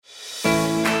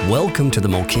Welcome to the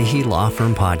Mulcahy Law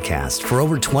Firm podcast. For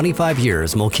over 25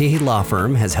 years, Mulcahy Law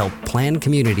Firm has helped plan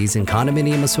communities and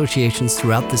condominium associations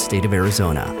throughout the state of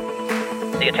Arizona.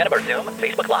 The intent of our Zoom,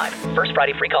 Facebook Live, First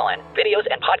Friday free call-in, videos,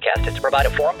 and podcast is to provide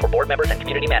a forum for board members and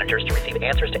community managers to receive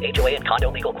answers to HOA and condo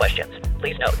legal questions.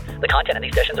 Please note, the content of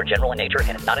these sessions are general in nature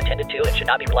and is not intended to and should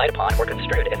not be relied upon or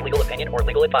construed as legal opinion or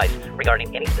legal advice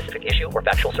regarding any specific issue or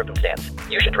factual circumstance.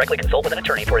 You should directly consult with an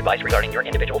attorney for advice regarding your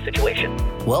individual situation.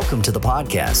 Welcome to the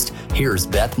podcast. Here's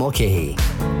Beth Mulcahy.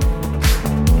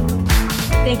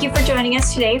 Thank you for joining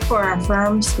us today for our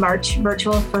firm's March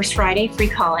virtual First Friday free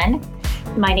call-in.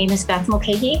 My name is Beth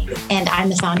Mulcahy, and I'm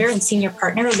the founder and senior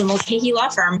partner of the Mulcahy Law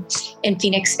Firm in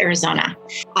Phoenix, Arizona.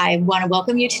 I want to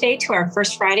welcome you today to our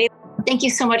First Friday. Thank you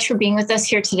so much for being with us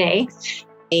here today.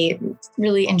 I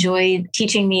really enjoy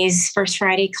teaching these First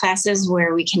Friday classes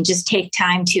where we can just take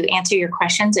time to answer your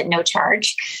questions at no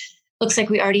charge. Looks like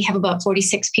we already have about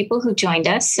 46 people who joined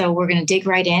us, so we're going to dig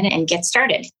right in and get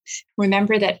started.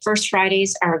 Remember that First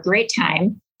Fridays are a great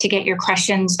time to get your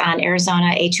questions on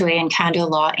Arizona HOA and condo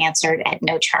law answered at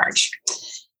no charge.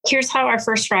 Here's how our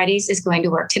First Fridays is going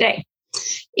to work today.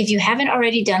 If you haven't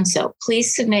already done so,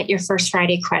 please submit your First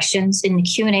Friday questions in the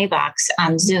Q&A box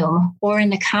on Zoom or in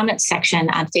the comments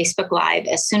section on Facebook Live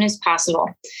as soon as possible.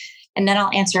 And then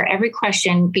I'll answer every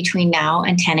question between now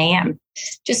and 10 a.m.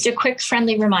 Just a quick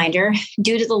friendly reminder,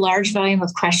 due to the large volume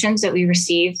of questions that we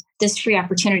receive, this free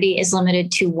opportunity is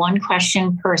limited to one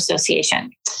question per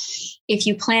association. If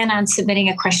you plan on submitting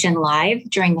a question live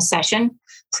during the session,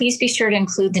 please be sure to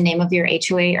include the name of your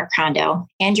HOA or condo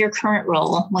and your current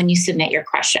role when you submit your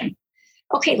question.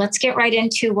 Okay, let's get right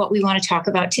into what we want to talk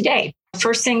about today.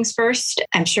 First things first,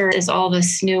 I'm sure as all of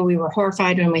us knew, we were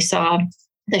horrified when we saw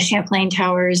the Champlain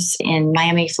Towers in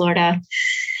Miami, Florida,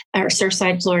 or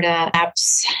Surfside, Florida,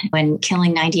 collapse when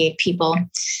killing 98 people.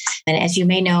 And as you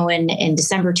may know, in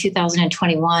December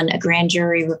 2021, a grand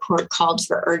jury report called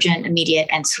for urgent, immediate,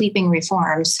 and sweeping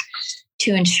reforms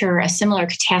to ensure a similar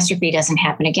catastrophe doesn't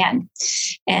happen again.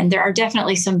 And there are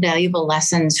definitely some valuable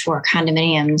lessons for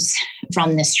condominiums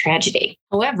from this tragedy.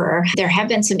 However, there have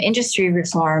been some industry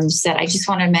reforms that I just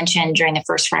want to mention during the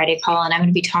First Friday call, and I'm going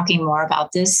to be talking more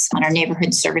about this on our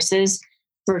Neighborhood Services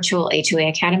Virtual HOA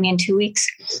Academy in 2 weeks.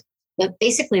 But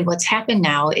basically what's happened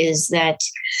now is that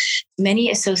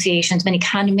many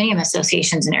condominium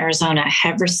associations in Arizona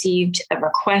have received a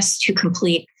request to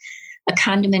complete a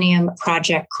condominium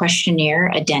project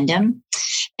questionnaire addendum.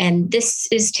 And this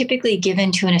is typically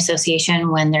given to an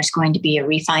association when there's going to be a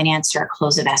refinance or a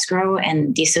close of escrow,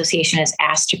 and the association is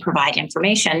asked to provide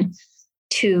information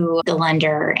to the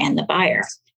lender and the buyer.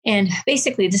 And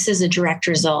basically, this is a direct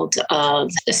result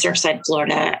of the Surfside,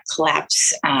 Florida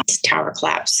collapse, tower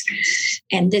collapse.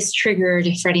 And this triggered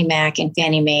Freddie Mac and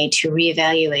Fannie Mae to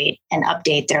reevaluate and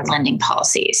update their lending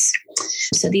policies.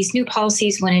 So these new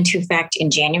policies went into effect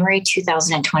in January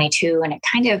 2022, and it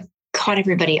kind of caught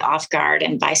everybody off guard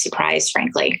and by surprise,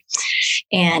 frankly.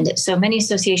 And so many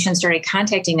associations started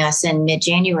contacting us in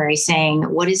mid-January saying,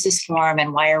 what is this form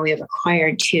and why are we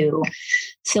required to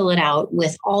fill it out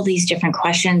with all these different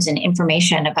questions and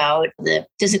information about the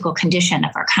physical condition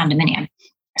of our condominium?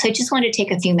 So I just wanted to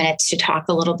take a few minutes to talk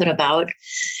a little bit about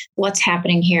what's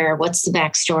happening here, what's the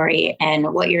backstory,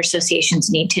 and what your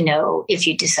associations need to know if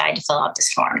you decide to fill out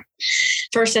this form.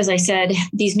 First, as I said,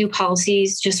 these new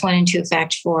policies just went into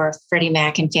effect for Freddie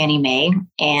Mac and Fannie Mae.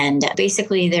 And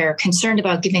basically, they're concerned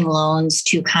about giving loans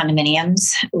to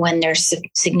condominiums when there's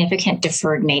significant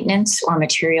deferred maintenance or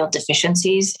material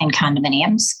deficiencies in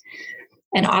condominiums.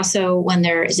 And also when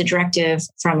there is a directive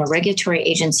from a regulatory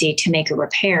agency to make a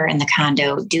repair in the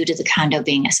condo due to the condo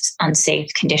being an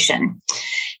unsafe condition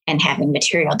and having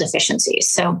material deficiencies.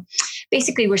 So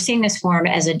basically, we're seeing this form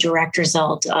as a direct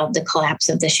result of the collapse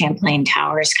of the Champlain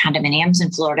Towers condominiums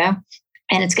in Florida.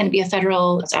 And it's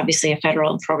obviously a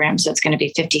federal program, so it's going to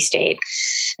be 50 state.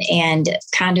 And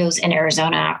condos in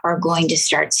Arizona are going to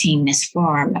start seeing this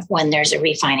form when there's a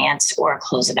refinance or a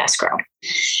close of escrow.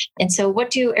 And so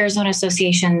what do Arizona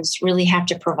associations really have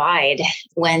to provide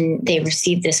when they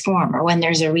receive this form or when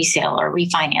there's a resale or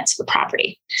refinance of the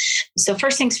property? So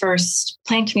first things first,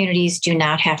 planned communities do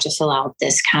not have to fill out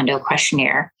this condo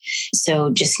questionnaire. So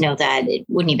just know that it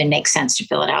wouldn't even make sense to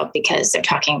fill it out because they're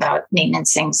talking about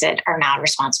maintenance things that are not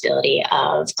responsibility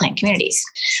of planned communities.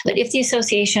 But if the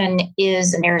association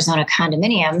is an Arizona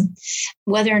condominium,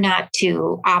 whether or not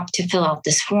to opt to fill out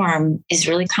this form is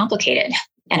really complicated.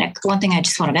 And one thing I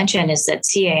just want to mention is that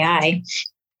CAI,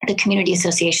 the Community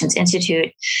Associations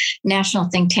Institute, national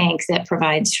think tank that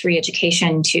provides free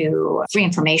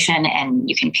information, and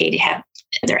you can pay to have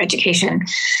their education.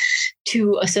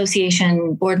 To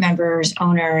association board members,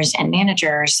 owners, and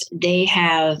managers, they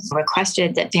have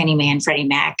requested that Fannie Mae and Freddie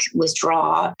Mac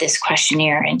withdraw this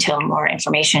questionnaire until more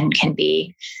information can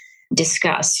be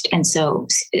discussed. And so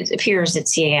it appears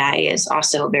that CAI is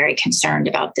also very concerned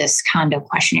about this condo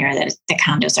questionnaire that the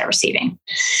condos are receiving.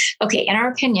 Okay, in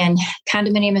our opinion,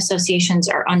 condominium associations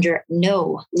are under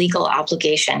no legal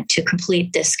obligation to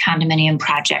complete this condominium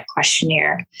project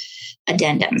questionnaire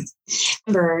addendum.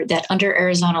 Remember that under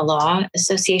Arizona law,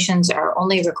 associations are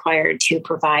only required to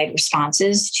provide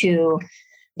responses to,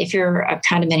 if you're a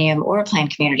condominium or a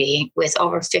planned community with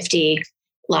over 50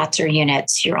 lots or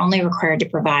units, you're only required to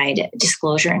provide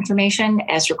disclosure information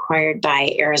as required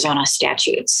by Arizona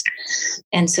statutes.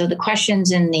 And so the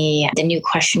questions in the new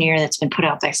questionnaire that's been put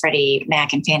out by Freddie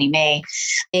Mac and Fannie Mae,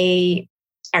 they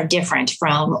are different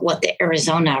from what the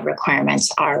Arizona requirements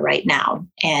are right now.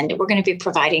 And we're going to be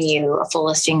providing you a full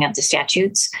listing of the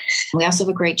statutes. We also have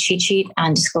a great cheat sheet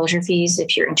on disclosure fees.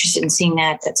 If you're interested in seeing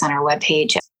that, that's on our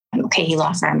webpage at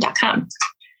mulcahylawfirm.com.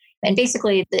 And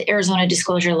basically, the Arizona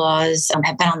disclosure laws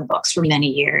have been on the books for many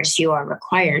years. You are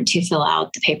required to fill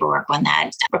out the paperwork when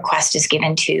that request is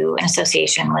given to an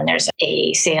association when there's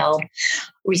a sale,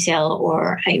 resale,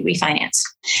 or a refinance.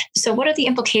 So what are the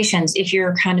implications if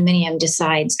your condominium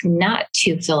decides not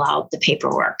to fill out the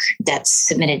paperwork that's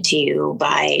submitted to you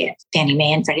by Fannie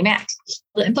Mae and Freddie Mac?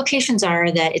 The implications are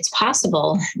that it's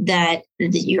possible that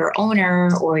your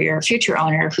owner or your future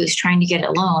owner who's trying to get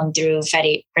a loan through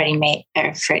Fannie Mae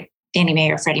or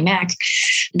Freddie Mac,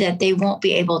 that they won't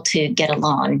be able to get a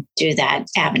loan through that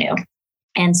avenue.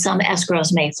 And some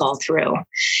escrows may fall through.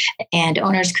 And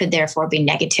owners could therefore be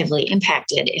negatively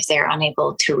impacted if they're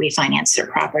unable to refinance their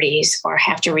properties or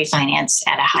have to refinance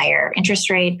at a higher interest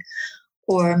rate,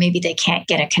 or maybe they can't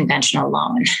get a conventional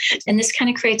loan. And this kind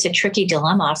of creates a tricky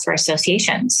dilemma for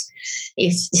associations.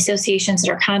 If associations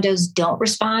that are condos don't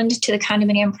respond to the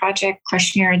condominium project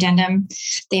questionnaire addendum,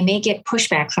 they may get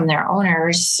pushback from their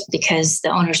owners because the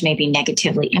owners may be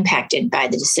negatively impacted by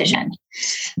the decision.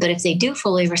 But if they do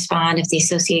fully respond, if the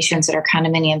associations that are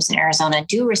condominiums in Arizona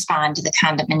do respond to the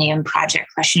condominium project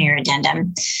questionnaire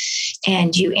addendum,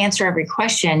 and you answer every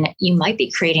question, you might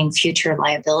be creating future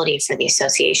liability for the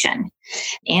association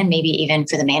and maybe even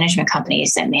for the management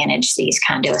companies that manage these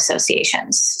condo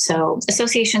associations. So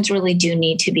associations really do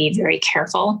need to be very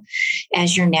careful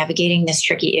as you're navigating this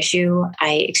tricky issue.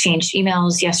 I exchanged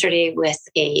emails yesterday with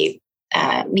a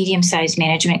medium-sized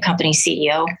management company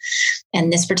CEO.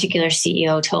 And this particular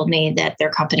CEO told me that their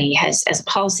company has, as a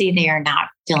policy, they are not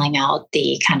filling out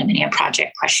the condominium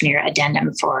project questionnaire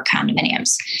addendum for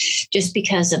condominiums, just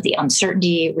because of the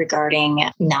uncertainty regarding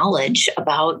knowledge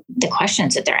about the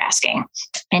questions that they're asking.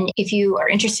 And if you are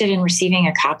interested in receiving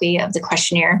a copy of the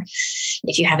questionnaire,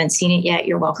 if you haven't seen it yet,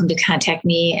 you're welcome to contact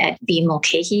me at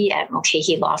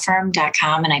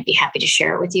bmulcahy@mulcahylawfirm.com, and I'd be happy to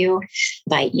share it with you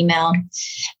by email.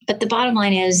 But the bottom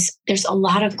line is there's a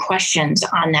lot of questions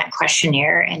on that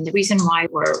questionnaire. And the reason why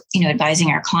we're,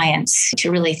 advising our clients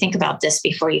to really think about this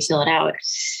before you fill it out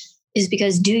is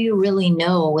because do you really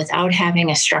know, without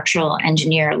having a structural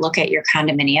engineer look at your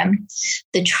condominium,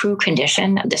 the true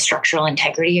condition, the structural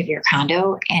integrity of your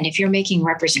condo? And if you're making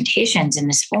representations in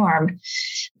this form,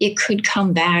 it could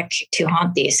come back to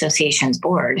haunt the association's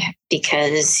board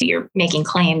because you're making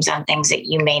claims on things that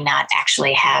you may not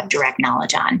actually have direct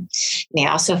knowledge on. It may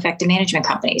also affect the management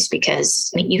companies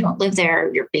because you don't live there.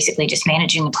 You're basically just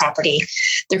managing the property.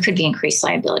 There could be increased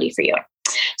liability for you.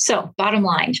 So bottom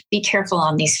line, be careful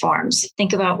on these forms.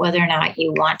 Think about whether or not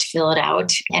you want to fill it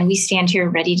out. And we stand here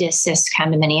ready to assist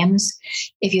condominiums.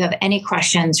 If you have any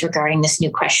questions regarding this new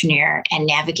questionnaire and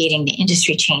navigating the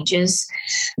industry changes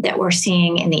that we're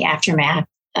seeing in the aftermath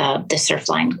of the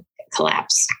Surfline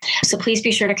collapse. So please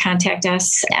be sure to contact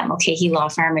us at Mulcahy Law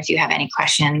Firm if you have any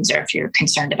questions or if you're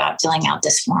concerned about filling out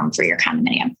this form for your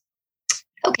condominium.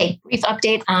 Okay, brief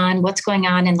update on what's going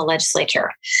on in the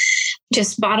legislature.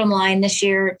 Just bottom line, this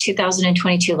year,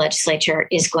 2022 legislature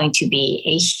is going to be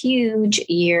a huge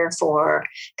year for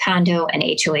condo and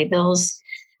HOA bills.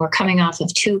 We're coming off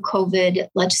of 2 COVID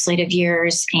legislative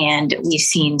years, and we've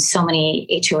seen so many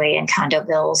HOA and condo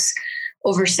bills,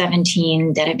 over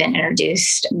 17 that have been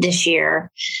introduced this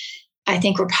year. I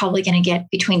think we're probably going to get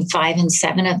between 5 and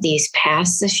 7 of these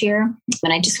passed this year.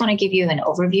 And I just want to give you an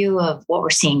overview of what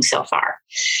we're seeing so far.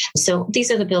 So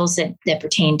these are the bills that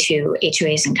pertain to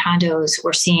HOAs and condos.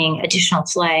 We're seeing additional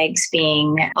flags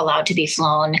being allowed to be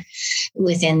flown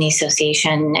within the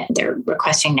association. They're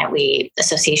requesting that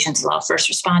associations allow first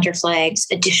responder flags,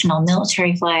 additional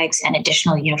military flags, and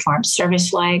additional uniformed service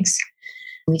flags.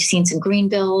 We've seen some green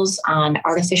bills on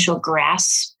artificial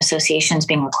grass, associations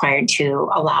being required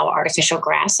to allow artificial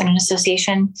grass in an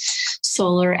association.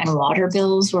 Solar and water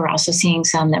bills, we're also seeing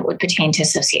some that would pertain to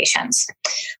associations.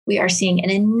 We are seeing an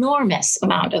enormous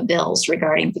amount of bills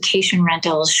regarding vacation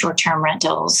rentals, short-term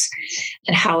rentals,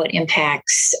 and how it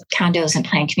impacts condos and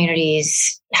planned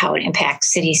communities, how it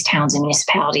impacts cities, towns, and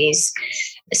municipalities.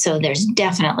 So there's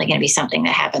definitely going to be something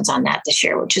that happens on that this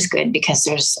year, which is good because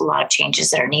there's a lot of changes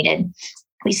that are needed.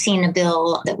 We've seen a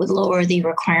bill that would lower the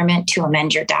requirement to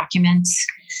amend your documents.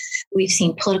 We've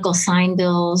seen political sign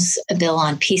bills, a bill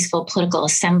on peaceful political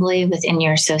assembly within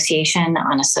your association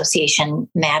on association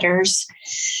matters.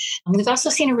 We've also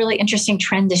seen a really interesting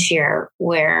trend this year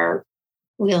where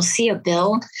we'll see a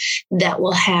bill that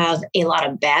will have a lot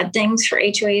of bad things for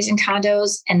HOAs and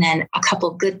condos and then a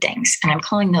couple good things. And I'm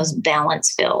calling those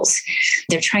balance bills.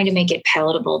 They're trying to make it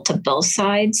palatable to both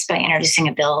sides by introducing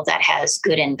a bill that has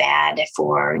good and bad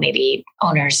for maybe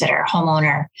owners that are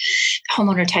homeowner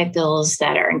type bills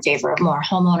that are in favor of more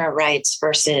homeowner rights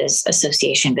versus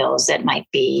association bills that might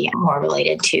be more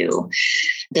related to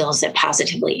bills that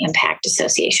positively impact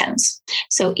associations.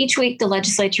 So each week the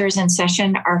legislature is in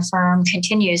session. Our firm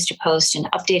continues to post an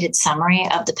updated summary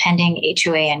of the pending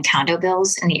HOA and condo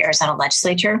bills in the Arizona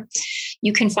legislature.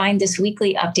 You can find this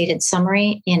weekly updated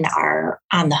summary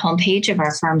on the homepage of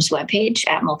our firm's webpage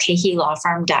at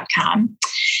mulcahylawfirm.com.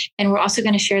 And we're also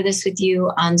going to share this with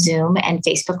you on Zoom and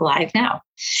Facebook Live now.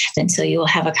 And so you will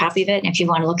have a copy of it. And if you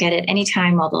want to look at it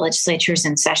anytime while the legislature is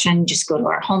in session, just go to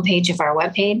our homepage of our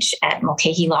webpage at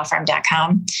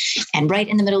mulcahylawfirm.com. And right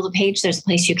in the middle of the page, there's a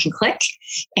place you can click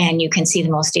and you can see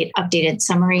the most updated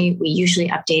summary. We usually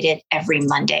update it every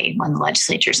Monday when the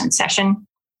legislature is in session.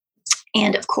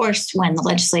 And of course, when the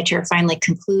legislature finally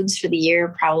concludes for the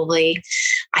year,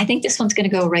 I think this one's going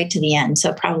to go right to the end.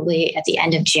 So probably at the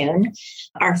end of June,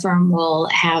 our firm will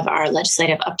have our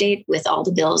legislative update with all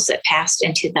the bills that passed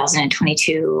in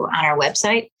 2022 on our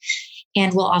website.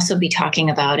 And we'll also be talking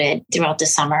about it throughout the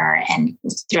summer and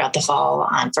throughout the fall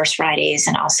on First Fridays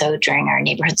and also during our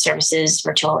Neighborhood Services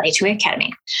Virtual HOA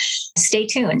Academy. Stay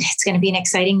tuned. It's going to be an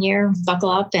exciting year.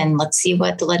 Buckle up and let's see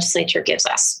what the legislature gives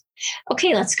us.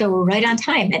 Okay, let's go right on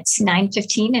time. It's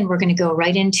 9:15 and we're going to go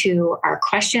right into our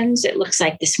questions. It looks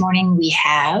like this morning we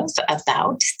have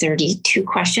about 32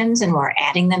 questions and we're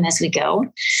adding them as we go.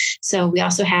 So we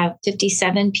also have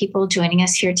 57 people joining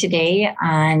us here today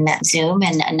on Zoom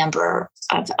and a number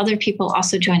of other people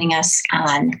also joining us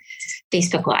on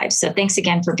Facebook Live. So thanks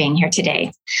again for being here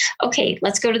today. Okay,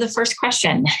 let's go to the first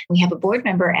question. We have a board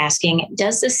member asking,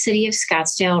 does the city of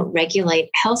Scottsdale regulate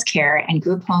healthcare and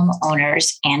group home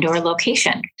owners and/or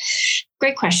location?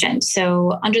 Great question.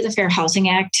 So under the Fair Housing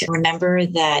Act, remember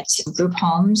that group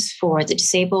homes for the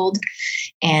disabled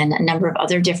and a number of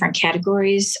other different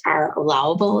categories are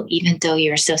allowable, even though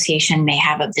your association may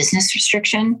have a business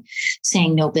restriction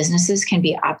saying no businesses can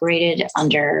be operated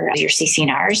under your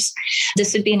CC&Rs.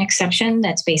 This would be an exception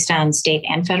that's based on state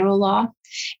and federal law.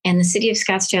 And the city of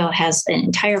Scottsdale has an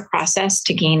entire process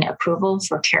to gain approval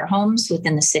for care homes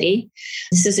within the city.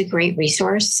 This is a great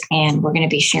resource, and we're going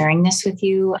to be sharing this with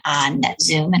you on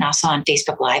Zoom and also on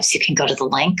Facebook Live. So you can go to the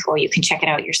link or you can check it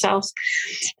out yourself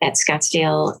at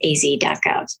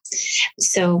scottsdaleaz.gov.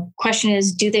 So question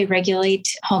is, do they regulate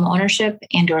home ownership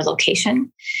and or location?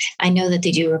 I know that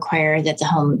they do require that the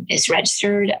home is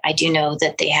registered. I do know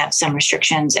that they have some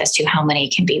restrictions as to how many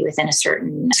can be within a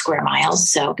certain square miles.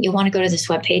 So you'll want to go to this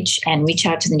webpage and reach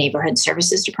out to the Neighborhood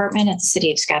Services Department at the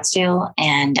City of Scottsdale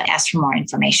and ask for more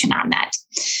information on that.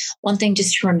 One thing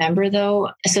just to remember, though,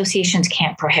 associations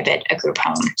can't prohibit a group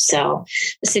home. So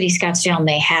the City of Scottsdale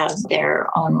may have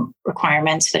their own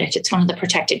requirements, but if it's one of the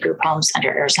protected group homes under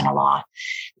Arizona law,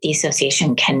 the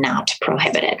association cannot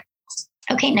prohibit it.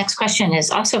 Okay, next question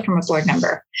is also from a board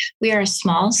member. We are a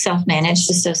small self-managed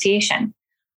association.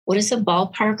 What is the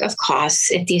ballpark of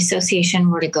costs if the association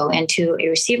were to go into a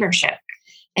receivership?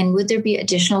 And would there be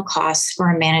additional costs for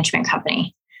a management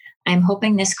company? I'm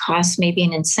hoping this cost may be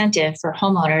an incentive for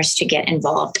homeowners to get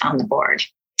involved on the board.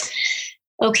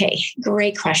 Okay,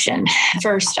 great question.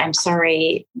 First, I'm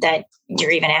sorry that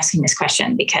you're even asking this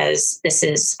question because this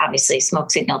is obviously a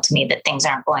smoke signal to me that things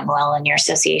aren't going well in your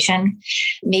association.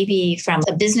 Maybe from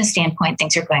a business standpoint,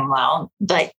 things are going well,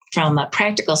 but from a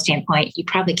practical standpoint, you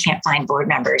probably can't find board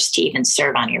members to even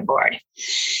serve on your board.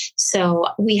 So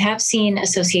we have seen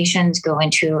associations go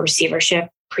into a receivership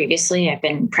previously. I've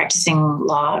been practicing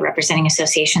law representing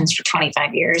associations for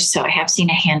 25 years, so I have seen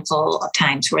a handful of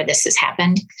times where this has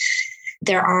happened.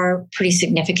 There are pretty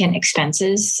significant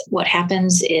expenses. What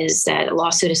happens is that a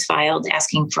lawsuit is filed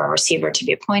asking for a receiver to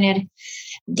be appointed.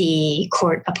 The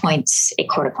court appoints a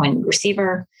court-appointed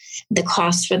receiver. The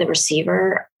cost for the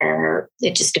receiver,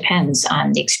 it just depends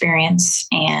on the experience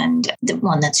and the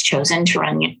one that's chosen to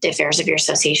run the affairs of your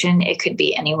association. It could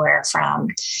be anywhere from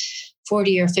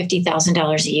 $40,000 or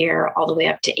 $50,000 a year, all the way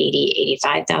up to $80,000,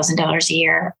 $85,000 a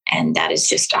year. And that is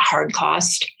just a hard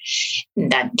cost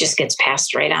that just gets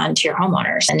passed right on to your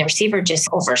homeowners. And the receiver just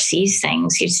oversees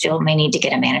things. You still may need to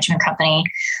get a management company.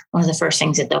 One of the first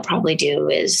things that they'll probably do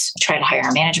is try to hire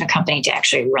a management company to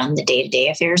actually run the day-to-day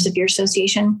affairs of your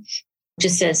association.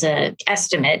 Just as an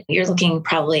estimate, you're looking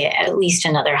probably at least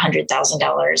another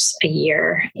 $100,000 a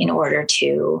year in order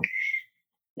to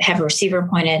have a receiver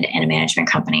appointed and a management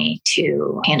company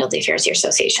to handle the affairs of your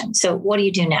association. So what do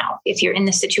you do now? If you're in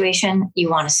this situation, you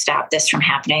want to stop this from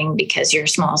happening because you're a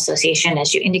small association,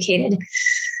 as you indicated.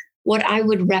 What I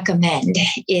would recommend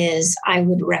is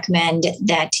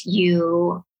that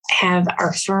you have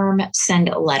our firm send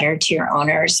a letter to your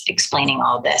owners explaining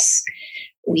all this.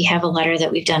 We have a letter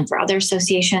that we've done for other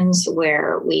associations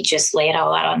where we just lay it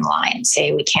all out on the line,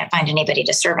 say we can't find anybody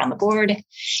to serve on the board.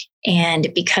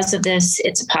 And because of this,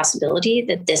 it's a possibility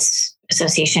that this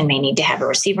association may need to have a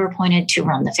receiver appointed to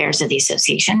run the affairs of the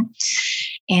association.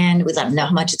 And we let them know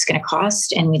how much it's going to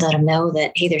cost. And we let them know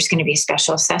that, hey, there's going to be a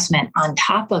special assessment on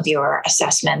top of your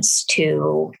assessments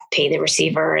to pay the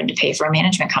receiver and to pay for a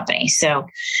management company. So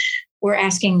we're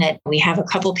asking that we have a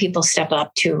couple people step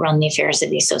up to run the affairs of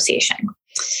the association.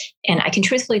 And I can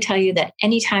truthfully tell you that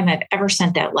anytime I've ever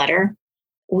sent that letter,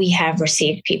 we have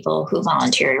received people who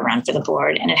volunteer to run for the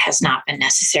board, and it has not been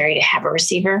necessary to have a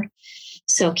receiver.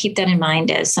 So keep that in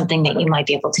mind as something that you might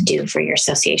be able to do for your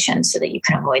association so that you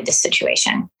can avoid this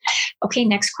situation. Okay,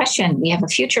 next question. We have a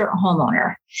future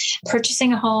homeowner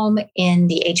purchasing a home in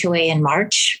the HOA in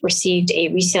March, received a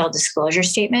resale disclosure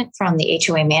statement from the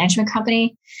HOA management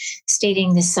company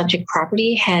stating the subject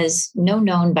property has no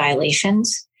known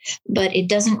violations, but it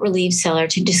doesn't relieve seller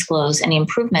to disclose any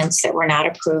improvements that were not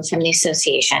approved from the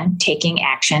association taking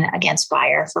action against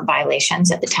buyer for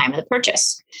violations at the time of the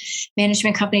purchase.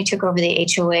 Management company took over the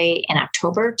HOA in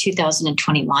October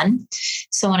 2021.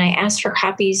 So when I asked for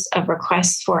copies of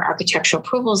requests for architectural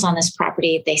approvals on this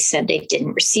property, they said they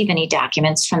didn't receive any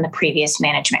documents from the previous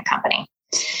management company.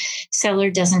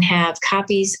 Seller doesn't have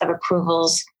copies of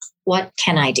approvals. What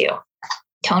can I do?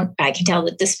 I can tell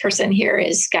that this person here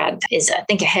is I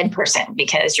think, a head person,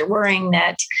 because you're worrying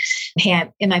that, hey,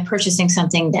 am I purchasing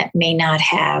something that may not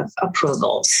have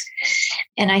approvals?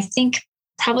 And I think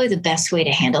probably the best way to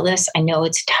handle this, I know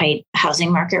it's a tight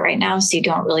housing market right now, so you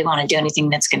don't really want to do anything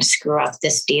that's going to screw up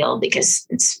this deal because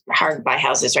it's hard to buy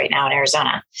houses right now in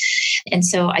Arizona. And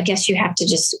so I guess you have to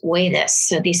just weigh this.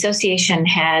 So the association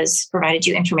has provided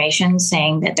you information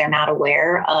saying that they're not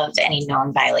aware of any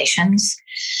known violations.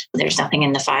 There's nothing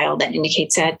in the file that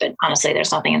indicates that, but honestly,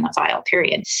 there's nothing in the file,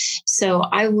 period. So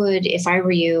I would, if I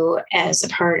were you, as a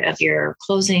part of your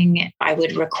closing, I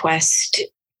would request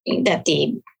that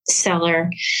the seller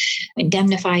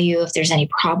indemnify you if there's any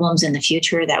problems in the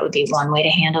future. That would be one way to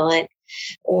handle it.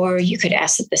 Or you could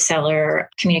ask that the seller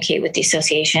communicate with the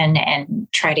association and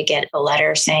try to get a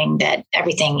letter saying that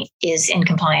everything is in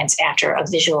compliance after a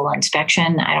visual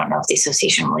inspection. I don't know if the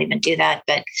association will even do that,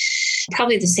 but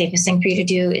probably the safest thing for you to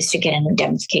do is to get an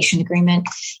indemnification agreement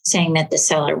saying that the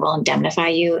seller will indemnify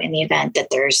you in the event that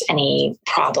there's any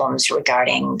problems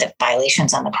regarding the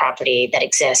violations on the property that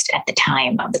exist at the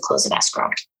time of the close of escrow.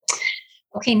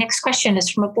 Okay, next question is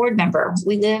from a board member.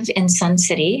 We live in Sun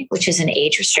City, which is an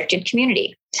age-restricted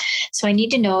community. So I need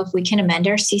to know if we can amend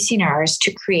our CC&Rs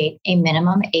to create a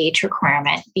minimum age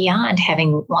requirement beyond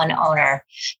having one owner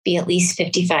be at least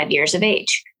 55 years of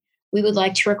age. We would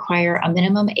like to require a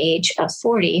minimum age of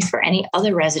 40 for any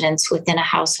other residents within a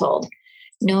household,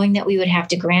 knowing that we would have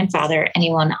to grandfather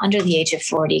anyone under the age of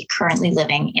 40 currently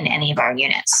living in any of our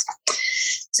units.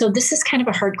 So this is kind of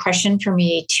a hard question for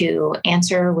me to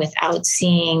answer without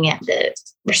seeing the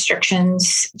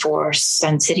restrictions for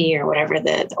Sun City or whatever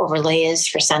the overlay is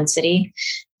for Sun City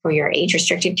for your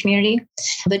age-restricted community.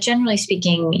 But generally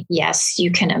speaking, yes, you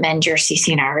can amend your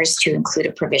CC&Rs to include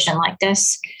a provision like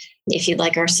this. If you'd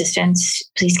like our assistance,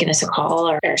 please give us a call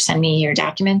or send me your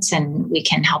documents and we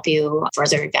can help you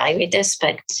further evaluate this.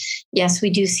 But yes, we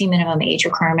do see minimum age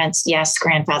requirements. Yes,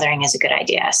 grandfathering is a good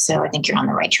idea. So I think you're on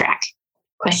the right track.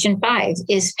 Question 5,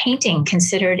 is painting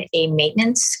considered a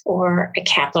maintenance or a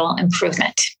capital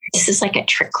improvement? This is like a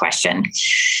trick question.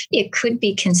 It could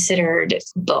be considered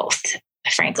both,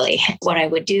 frankly. What I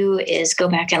would do is go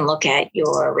back and look at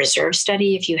your reserve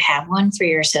study if you have one for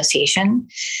your association.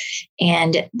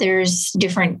 And there's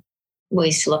different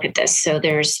ways to look at this. So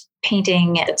there's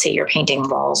painting, let's say you're painting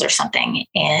walls or something,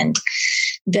 and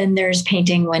Then there's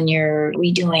painting when you're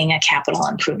redoing a capital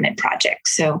improvement project.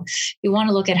 So you want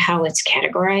to look at how it's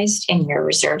categorized in your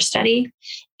reserve study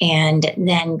and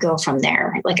then go from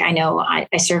there. Like I know I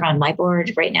serve on my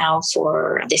board right now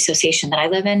for the association that I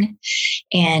live in,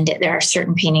 and there are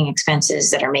certain painting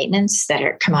expenses that are maintenance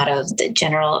that come out of the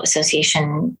general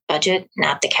association budget,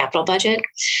 not the capital budget.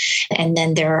 And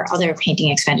then there are other painting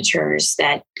expenditures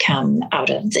that come out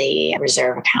of the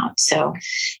reserve account. So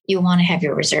you want to have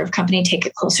your reserve company take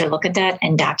a closer look at that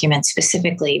and document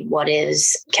specifically what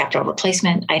is capital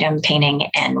replacement item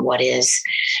painting and what is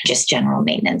just general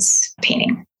maintenance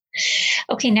painting.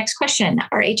 Okay, next question.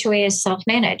 Our HOA is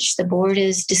self-managed. The board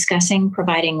is discussing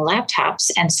providing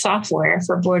laptops and software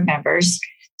for board members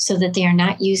so that they are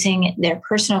not using their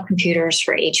personal computers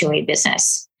for HOA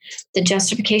business. The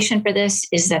justification for this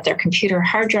is that their computer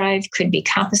hard drive could be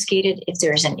confiscated if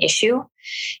there is an issue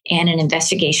and an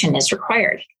investigation is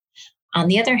required. On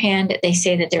the other hand, they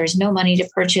say that there is no money to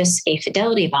purchase a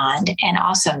fidelity bond and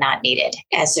also not needed,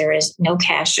 as there is no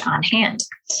cash on hand.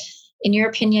 In your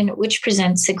opinion, which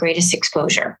presents the greatest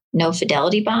exposure? No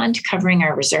fidelity bond covering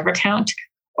our reserve account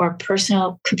or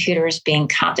personal computers being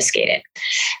confiscated?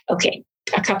 Okay,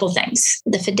 a couple things.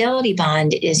 The fidelity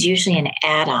bond is usually an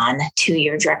add-on to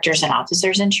your directors and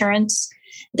officers insurance.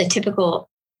 The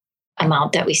typical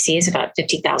amount that we see is about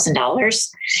 $50,000.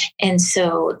 And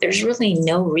so there's really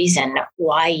no reason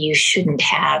why you shouldn't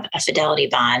have a fidelity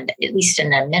bond, at least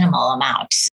in a minimal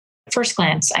amount. First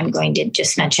glance, I'm going to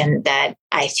just mention that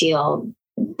I feel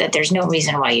that there's no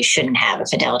reason why you shouldn't have a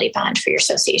fidelity bond for your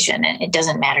association. And it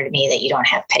doesn't matter to me that you don't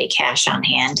have petty cash on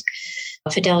hand.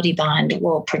 A fidelity bond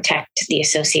will protect the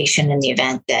association in the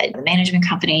event that the management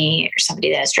company or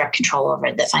somebody that has direct control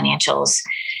over the financials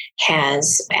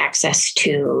has access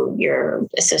to your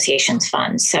association's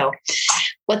funds. So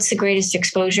what's the greatest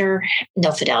exposure?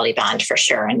 No fidelity bond for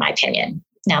sure, in my opinion.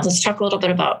 Now, let's talk a little bit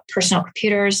about personal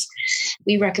computers.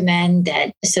 We recommend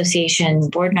that association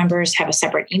board members have a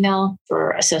separate email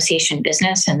for association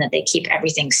business and that they keep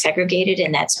everything segregated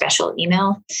in that special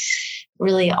email.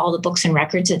 Really, all the books and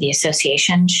records of the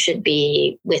association should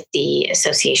be with the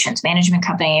association's management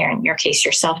company, or in your case,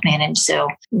 you're self-managed. So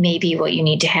maybe what you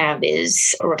need to have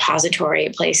is a repository,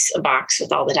 a box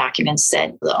with all the documents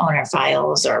that the owner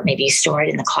files, or maybe store it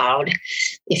in the cloud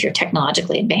if you're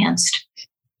technologically advanced.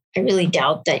 I really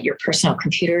doubt that your personal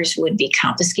computers would be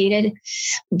confiscated,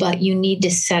 but you need to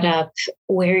set up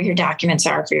where your documents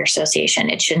are for your association.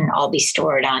 It shouldn't all be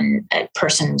stored on a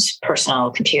person's personal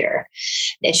computer.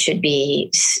 It should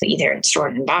be either it's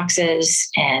stored in boxes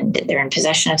and they're in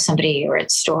possession of somebody, or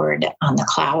it's stored on the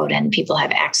cloud and people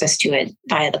have access to it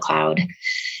via the cloud.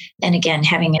 And again,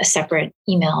 having a separate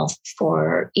email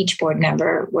for each board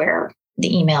member where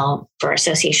the email for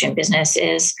association business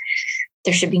is.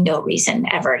 There should be no reason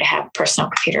ever to have a personal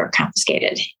computer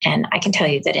confiscated. And I can tell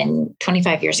you that in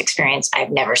 25 years experience, I've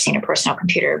never seen a personal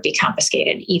computer be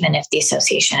confiscated, even if the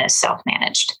association is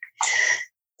self-managed.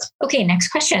 Okay, next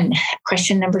question.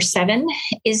 Question number 7.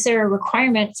 Is there a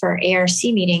requirement for ARC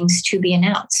meetings to be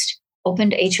announced, open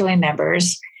to HOA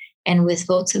members, and with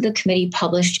votes of the committee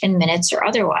published in minutes or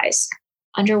otherwise?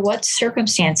 Under what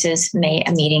circumstances may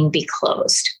a meeting be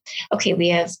closed? Okay, we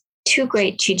have 2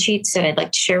 great cheat sheets that I'd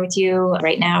like to share with you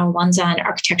right now. One's on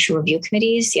architectural review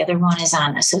committees. The other one is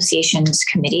on associations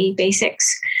committee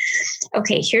basics.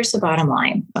 Okay, here's the bottom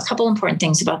line. A couple important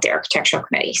things about the architectural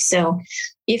committee. So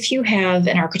if you have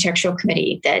an architectural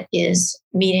committee that is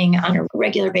meeting on a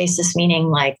regular basis, meaning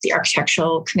like the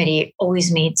architectural committee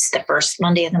always meets the first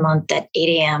Monday of the month at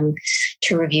 8 a.m.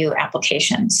 to review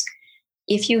applications.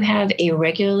 If you have a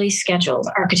regularly scheduled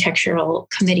architectural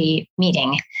committee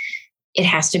meeting, it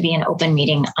has to be an open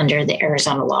meeting under the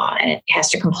Arizona law, and it has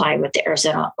to comply with the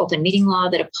Arizona open meeting law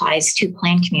that applies to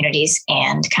planned communities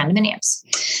and condominiums.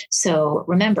 So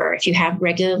remember, if you have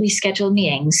regularly scheduled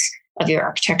meetings of your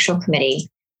architectural committee,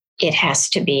 it has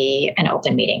to be an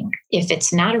open meeting. If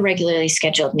it's not a regularly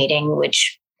scheduled meeting,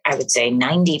 which I would say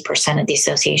 90% of the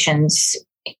associations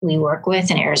we work with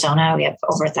in Arizona, we have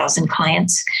over 1,000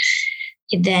 clients,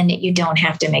 then you don't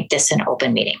have to make this an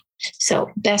open meeting. So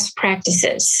best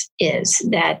practices is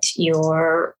that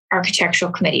your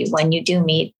architectural committee, when you do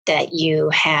meet, that you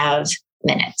have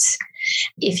minutes.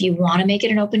 If you want to make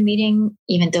it an open meeting,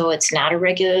 even though it's not a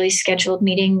regularly scheduled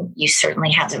meeting, you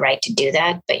certainly have the right to do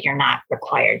that, but you're not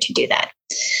required to do that.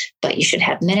 But you should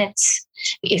have minutes.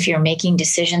 If you're making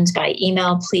decisions by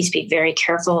email, please be very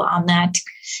careful on that.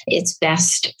 It's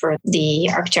best for the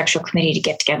architectural committee to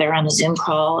get together on a Zoom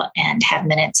call and have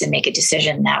minutes and make a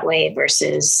decision that way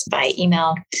versus by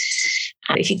email.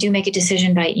 If you do make a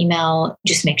decision by email,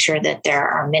 just make sure that there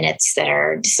are minutes that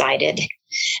are decided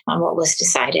on what was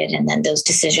decided. And then those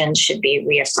decisions should be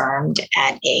reaffirmed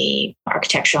at a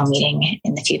architectural meeting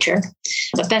in the future.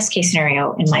 The best case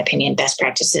scenario, in my opinion, best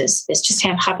practices is just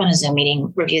hop on a Zoom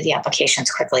meeting, review the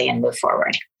applications quickly and move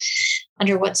forward.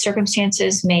 Under what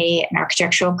circumstances may an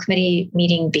architectural committee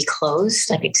meeting be closed,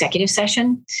 like executive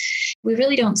session? We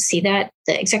really don't see that.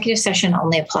 The executive session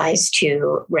only applies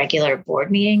to regular board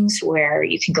meetings where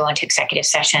you can go into executive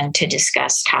session to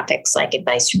discuss topics like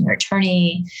advice from your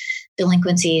attorney,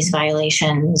 delinquencies,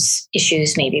 violations,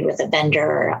 issues maybe with a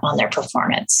vendor on their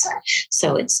performance.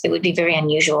 So it would be very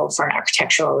unusual for an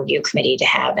architectural review committee to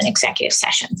have an executive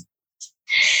session.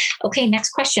 Okay,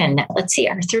 next question. Let's see.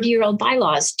 Our 30-year-old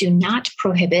bylaws do not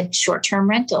prohibit short-term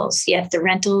rentals, yet the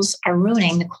rentals are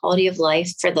ruining the quality of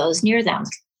life for those near them.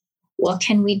 What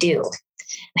can we do?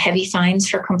 Heavy fines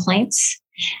for complaints?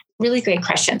 Really great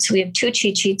question. So we have 2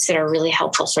 cheat sheets that are really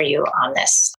helpful for you on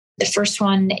this. The first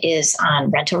one is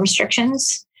on rental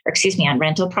restrictions, on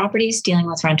rental properties, dealing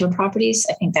with rental properties.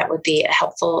 I think that would be a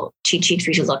helpful cheat sheet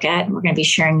for you to look at. And we're going to be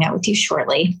sharing that with you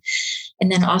shortly.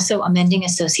 And then also amending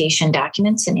association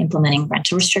documents and implementing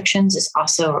rental restrictions is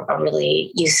also a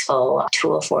really useful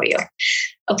tool for you.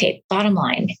 Okay, bottom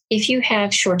line, if you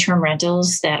have short-term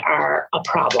rentals that are a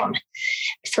problem,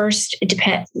 first, it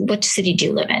depends, what city do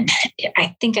you live in?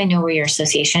 I think I know where your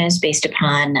association is based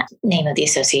upon name of the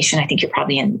association. I think you're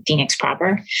probably in Phoenix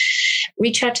proper.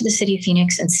 Reach out to the city of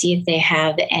Phoenix and see if they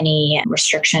have any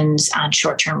restrictions on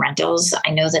short-term rentals. I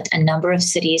know that a number of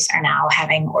cities are now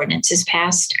having ordinances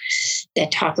passed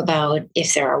that talk about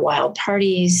if there are wild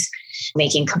parties,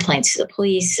 making complaints to the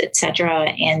police, et cetera.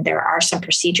 And there are some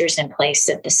procedures in place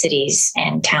that the cities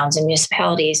and towns and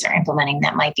municipalities are implementing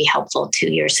that might be helpful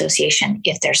to your association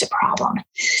if there's a problem.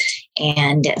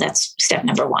 And that's step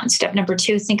number 1. Step number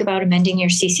 2, think about amending your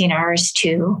CC&Rs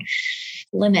to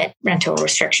limit rental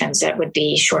restrictions that would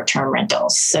be short-term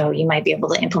rentals. So you might be able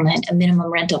to implement a minimum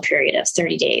rental period of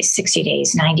 30 days, 60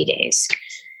 days, 90 days.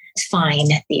 Fine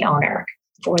the owner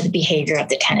for the behavior of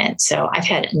the tenant. So I've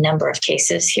had a number of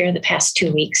cases here the past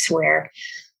 2 weeks where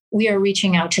we are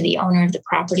reaching out to the owner of the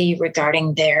property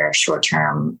regarding their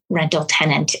short-term rental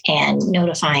tenant and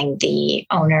notifying the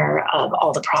owner of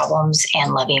all the problems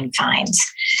and levying fines.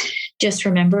 Just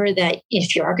remember that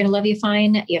if you are going to levy a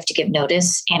fine, you have to give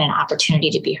notice and an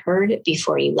opportunity to be heard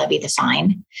before you levy the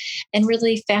fine. And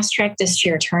really fast track this to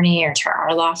your attorney or to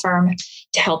our law firm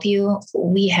to help you.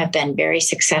 We have been very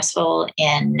successful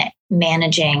in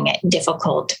managing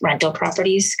difficult rental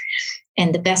properties.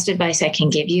 And the best advice I can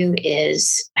give you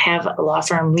is have a law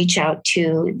firm reach out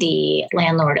to the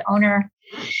landlord owner,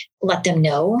 let them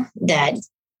know that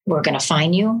we're going to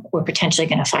fine you. We're potentially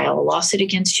going to file a lawsuit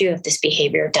against you if this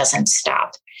behavior doesn't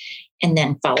stop, and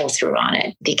then follow through on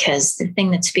it. Because the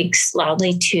thing that speaks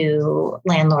loudly to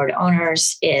landlord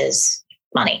owners is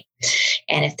money.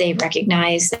 And if they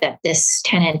recognize that this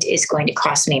tenant is going to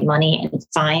cost me money in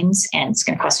fines and it's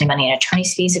going to cost me money in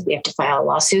attorney's fees if we have to file a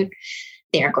lawsuit,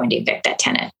 they are going to evict that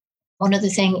tenant. One other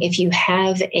thing, if you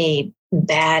have a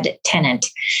bad tenant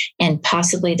and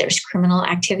possibly there's criminal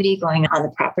activity going on the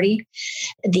property,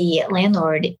 the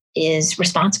landlord is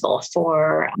responsible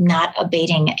for not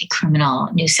abating a criminal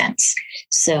nuisance.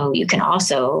 So you can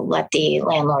also let the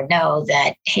landlord know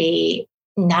that, hey,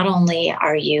 not only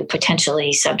are you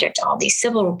potentially subject to all these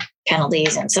civil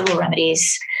penalties and civil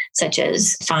remedies, such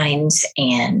as fines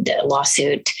and a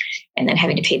lawsuit, and then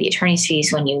having to pay the attorney's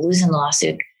fees when you lose in the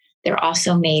lawsuit, there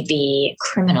also may be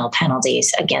criminal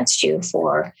penalties against you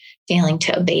for failing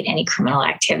to abate any criminal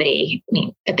activity.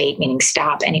 Abate meaning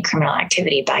stop any criminal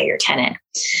activity by your tenant.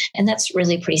 And that's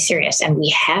really pretty serious. And we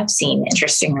have seen,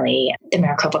 interestingly, the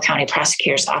Maricopa County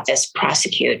Prosecutor's Office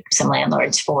prosecute some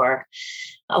landlords for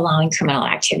allowing criminal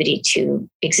activity to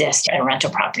exist in a rental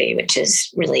property, which is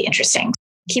really interesting.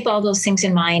 Keep all those things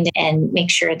in mind and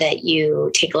make sure that you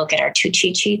take a look at our 2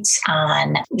 cheat sheets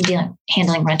on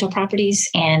handling rental properties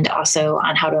and also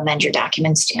on how to amend your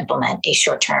documents to implement a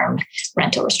short-term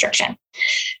rental restriction.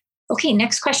 Okay,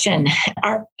 next question.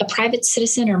 A private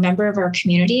citizen or member of our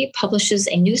community publishes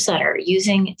a newsletter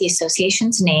using the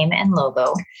association's name and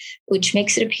logo, which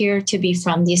makes it appear to be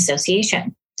from the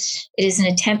association. It is an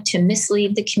attempt to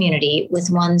mislead the community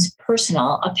with one's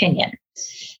personal opinion.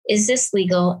 Is this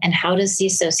legal, and how does the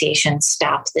association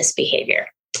stop this behavior?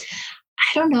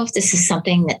 I don't know if this is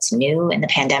something that's new in the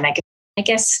pandemic. I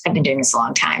guess I've been doing this a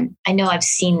long time. I know I've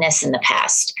seen this in the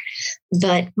past,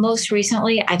 but most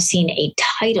recently I've seen a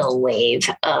tidal wave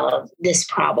of this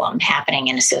problem happening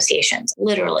in associations.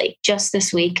 Literally, just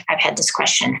this week, I've had this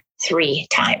question 3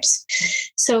 times.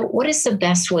 So what is the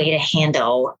best way to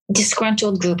handle a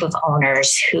disgruntled group of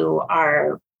owners who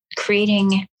are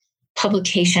creating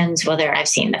publications, whether I've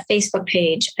seen the Facebook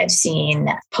page, I've seen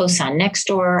posts on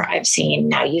Nextdoor, I've seen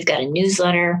now you've got a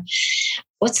newsletter.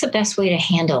 What's the best way to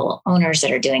handle owners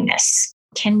that are doing this?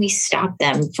 Can we stop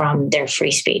them from their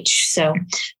free speech? So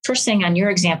first thing on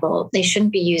your example, they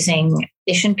shouldn't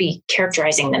be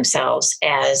characterizing themselves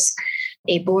as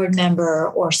a board member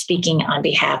or speaking on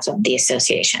behalf of the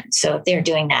association. So if they're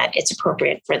doing that, it's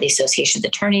appropriate for the association's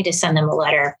attorney to send them a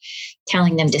letter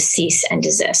telling them to cease and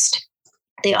desist.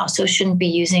 They also shouldn't be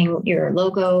using your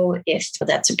logo if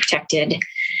that's protected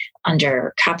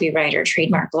under copyright or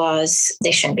trademark laws. They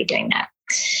shouldn't be doing that.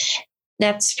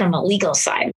 That's from a legal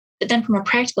side. But then from a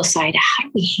practical side, how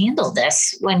do we handle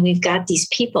this when we've got these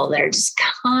people that are just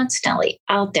constantly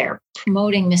out there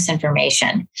promoting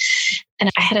misinformation? And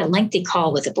I had a lengthy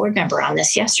call with a board member on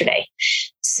this yesterday.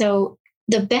 So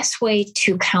the best way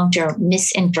to counter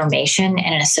misinformation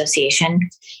in an association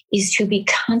is to be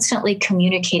constantly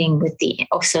communicating with the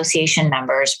association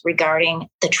members regarding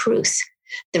the truth,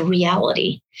 the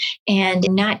reality, and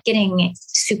not getting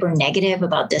super negative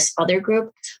about this other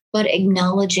group, but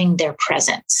acknowledging their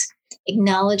presence,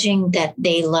 acknowledging that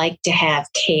they like to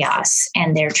have chaos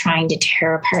and they're trying to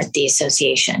tear apart the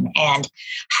association and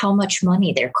how much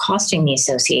money they're costing the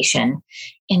association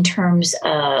in terms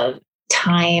of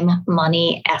time,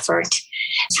 money, effort.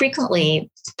 Frequently,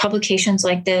 publications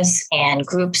like this and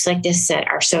groups like this that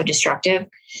are so destructive,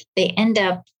 they end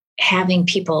up having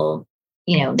people,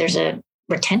 there's a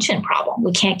retention problem.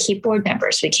 We can't keep board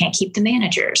members. We can't keep the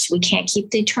managers. We can't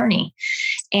keep the attorney.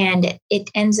 And it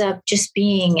ends up just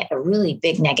being a really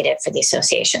big negative for the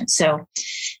association. So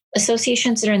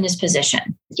associations that are in this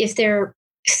position, if they're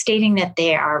stating that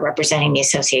they are representing the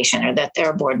association or that they're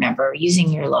a board member using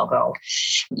your logo,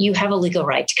 you have a legal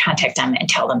right to contact them and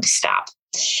tell them to stop.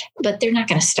 But they're not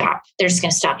going to stop. They're just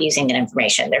going to stop using that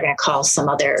information. They're going to call some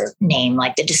other name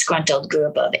like the disgruntled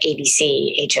group of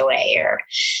ABC HOA or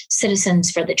Citizens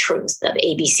for the Truth of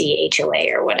ABC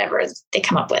HOA or whatever they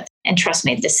come up with. And trust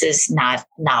me, this is not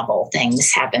a novel thing.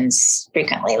 This happens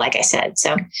frequently, like I said.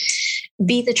 So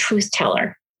be the truth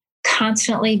teller.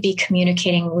 Constantly be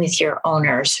communicating with your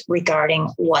owners regarding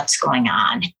what's going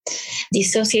on. The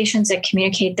associations that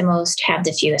communicate the most have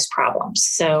the fewest problems.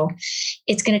 So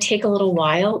it's going to take a little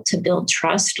while to build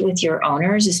trust with your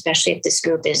owners, especially if this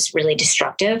group is really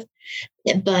destructive.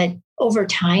 But over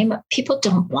time, people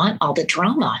don't want all the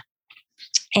drama.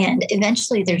 And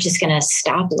eventually they're just going to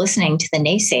stop listening to the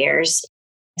naysayers.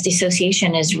 The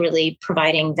association is really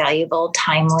providing valuable,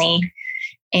 timely,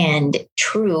 and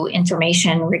true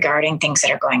information regarding things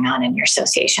that are going on in your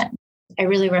association. I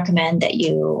really recommend that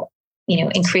you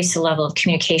increase the level of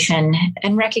communication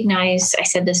and recognize, I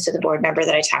said this to the board member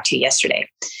that I talked to yesterday,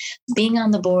 being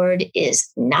on the board is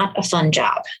not a fun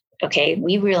job. Okay,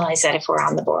 we realize that if we're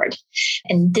on the board.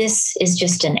 And this is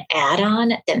just an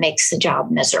add-on that makes the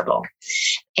job miserable.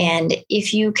 And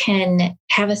if you can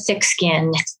have a thick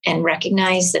skin and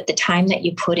recognize that the time that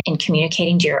you put in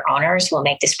communicating to your owners will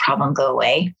make this problem go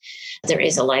away, there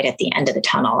is a light at the end of the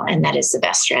tunnel, and that is the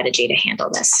best strategy to handle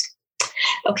this.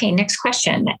 Okay, next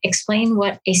question. Explain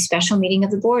what a special meeting of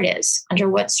the board is, under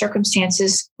what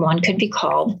circumstances one could be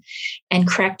called, and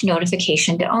correct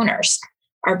notification to owners.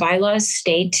 Our bylaws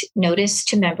state notice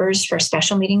to members for a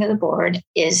special meeting of the board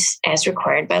is as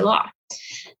required by law.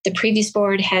 The previous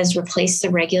board has replaced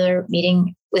the regular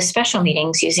meeting with special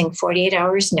meetings using 48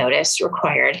 hours notice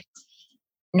required,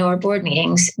 nor board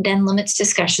meetings, then limits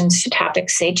discussions to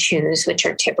topics they choose, which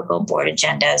are typical board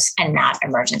agendas and not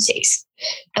emergencies.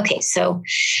 Okay, so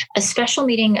a special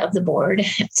meeting of the board.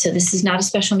 So this is not a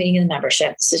special meeting of the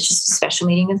membership. This is just a special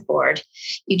meeting of the board.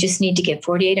 You just need to give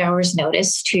 48 hours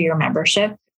notice to your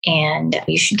membership, and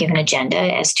you should give an agenda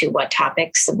as to what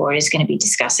topics the board is going to be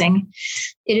discussing.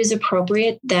 It is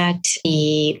appropriate that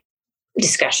the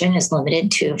discussion is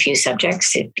limited to a few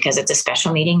subjects because it's a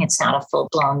special meeting. It's not a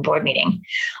full-blown board meeting.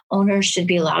 Owners should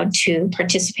be allowed to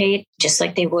participate just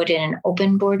like they would in an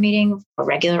open board meeting, a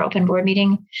regular open board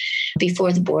meeting,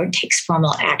 before the board takes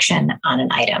formal action on an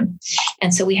item.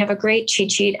 And so we have a great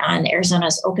cheat sheet on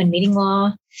Arizona's open meeting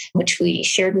law, which we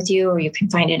shared with you, or you can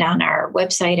find it on our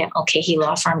website at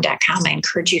mulcahylawfirm.com. I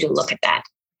encourage you to look at that.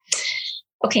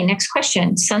 Okay, next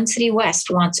question. Sun City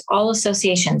West wants all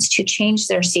associations to change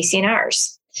their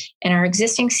CC&Rs. In our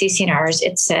existing CC&Rs,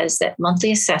 it says that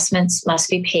monthly assessments must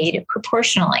be paid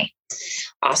proportionally.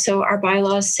 Also, our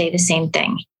bylaws say the same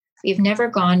thing. We've never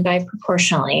gone by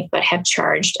proportionally, but have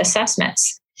charged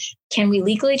assessments. Can we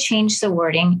legally change the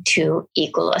wording to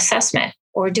equal assessment?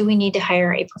 Or do we need to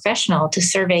hire a professional to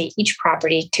survey each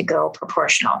property to go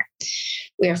proportional?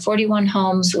 We are 41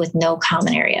 homes with no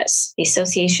common areas. The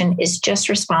association is just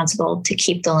responsible to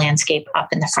keep the landscape up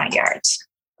in the front yards.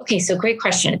 Okay, so great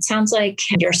question. It sounds like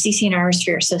your CC&Rs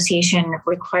for your association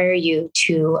require you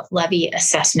to levy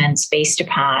assessments based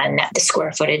upon the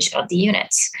square footage of the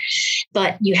units.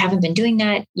 But you haven't been doing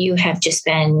that. You have just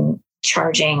been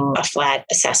charging a flat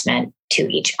assessment to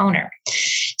each owner.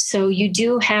 So you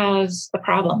do have a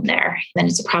problem there, and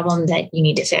it's a problem that you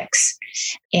need to fix.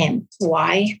 And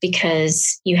why?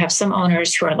 Because you have some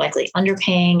owners who are likely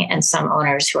underpaying and some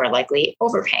owners who are likely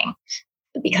overpaying,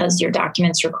 because your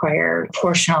documents require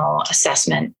proportional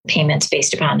assessment payments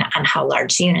based upon how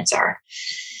large the units are.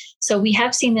 So we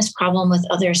have seen this problem with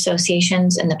other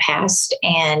associations in the past,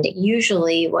 and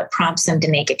usually what prompts them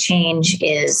to make a change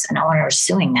is an owner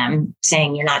suing them,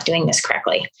 saying you're not doing this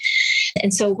correctly.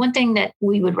 And so one thing that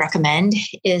we would recommend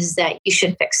is that you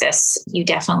should fix this. You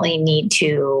definitely need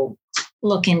to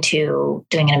look into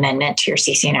doing an amendment to your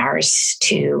CC&Rs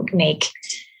to make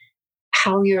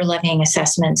how you're levying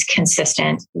assessments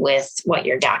consistent with what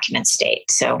your documents state.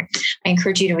 So I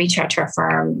encourage you to reach out to our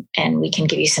firm and we can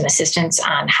give you some assistance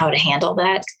on how to handle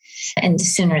that. And the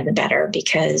sooner the better,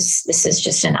 because this is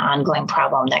just an ongoing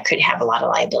problem that could have a lot of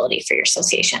liability for your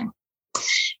association.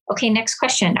 Okay, next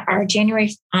question. On January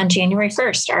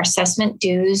 1st, our assessment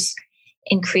dues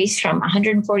increased from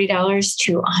 $140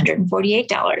 to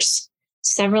 $148.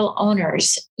 Several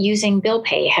owners using bill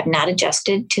pay have not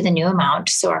adjusted to the new amount,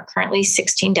 so are currently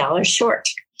 $16 short,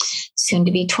 soon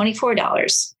to be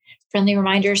 $24. Friendly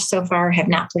reminders so far have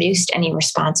not produced any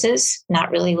responses, not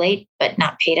really late, but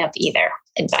not paid up either.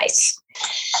 Advice.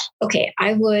 Okay,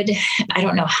 I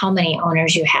don't know how many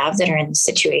owners you have that are in this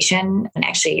situation. And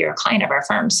actually, you're a client of our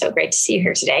firm, so great to see you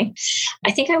here today.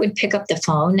 I think I would pick up the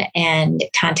phone and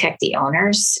contact the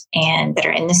owners and that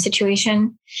are in this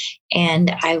situation.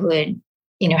 And I would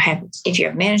if you're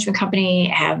a management company,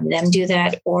 have them do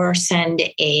that, or send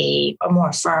a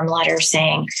more firm letter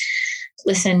saying,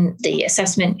 listen, the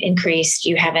assessment increased.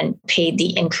 You haven't paid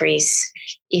the increase.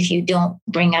 If you don't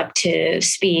bring up to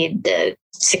speed the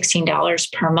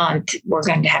 $16 per month, we're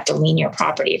going to have to lien your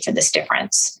property for this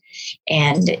difference.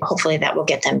 And hopefully that will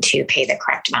get them to pay the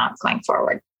correct amount going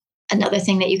forward. Another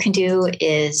thing that you can do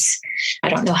is, I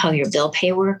don't know how your bill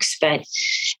pay works, but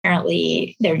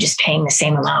apparently they're just paying the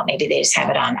same amount. Maybe they just have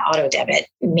it on auto debit.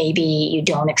 Maybe you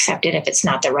don't accept it if it's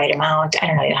not the right amount. I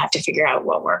don't know. You'll have to figure out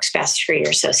what works best for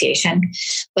your association.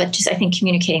 But just, I think,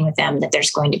 communicating with them that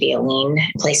there's going to be a lien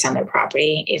placed on their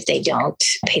property if they don't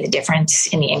pay the difference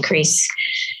in the increase,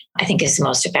 I think is the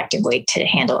most effective way to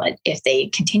handle it. If they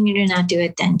continue to not do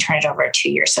it, then turn it over to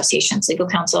your association's legal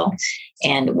counsel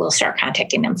and we'll start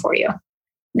contacting them for you.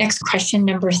 Next question,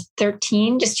 number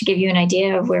 13, just to give you an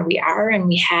idea of where we are. And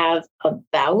we have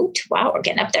we're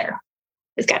getting up there.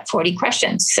 We've got 40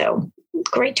 questions. So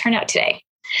great turnout today.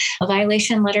 A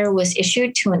violation letter was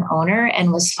issued to an owner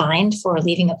and was fined for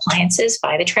leaving appliances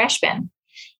by the trash bin.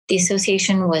 The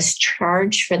association was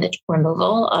charged for the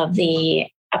removal of the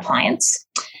appliance.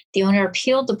 The owner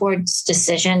appealed the board's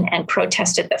decision and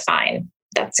protested the fine.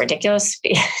 That's ridiculous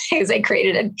because they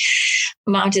created an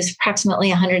amount is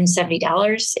approximately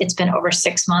 $170. It's been over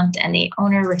 6 months and the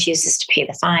owner refuses to pay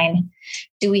the fine.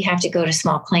 Do we have to go to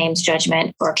small claims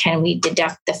judgment, or can we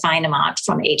deduct the fine amount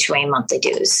from HOA monthly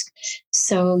dues?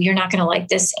 So you're not going to like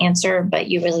this answer, but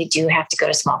you really do have to go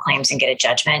to small claims and get a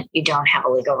judgment. You don't have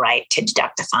a legal right to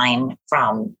deduct the fine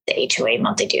from the HOA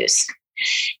monthly dues.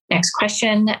 Next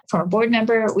question from a board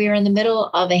member. We are in the middle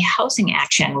of a housing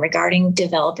action regarding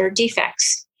developer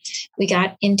defects. We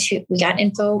got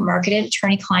info marketed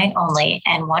attorney-client only,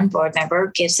 and one board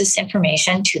member gives this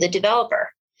information to the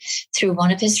developer through one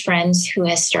of his friends who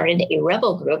has started a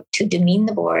rebel group to demean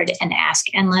the board and ask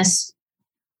endless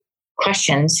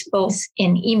questions, both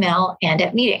in email and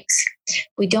at meetings.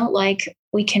 We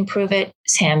can prove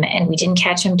it's him, and we didn't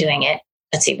catch him doing it.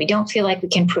 We don't feel like we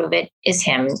can prove it is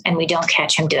him and we don't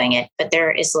catch him doing it, but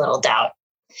there is little doubt.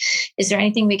 Is there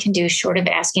anything we can do short of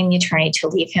asking the attorney to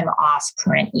leave him off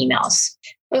current emails?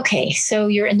 Okay, so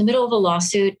you're in the middle of a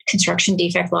lawsuit, construction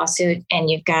defect lawsuit, and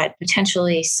you've got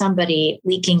potentially somebody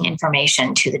leaking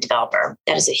information to the developer.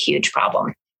 That is a huge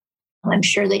problem. I'm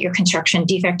sure that your construction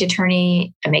defect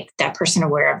attorney make that person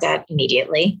aware of that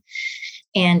immediately.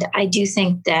 And I do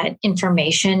think that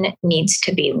information needs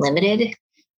to be limited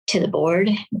to the board.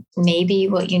 Maybe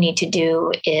what you need to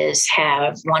do is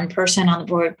have one person on the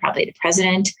board, probably the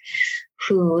president,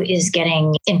 who is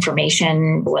getting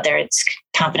information, whether it's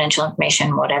confidential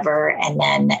information, whatever, and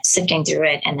then sifting through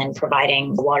it and then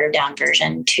providing the watered down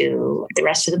version to the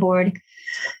rest of the board.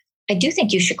 I do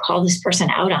think you should call this person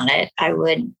out on it. I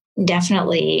would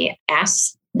definitely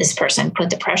ask this person, put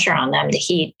the pressure on them, the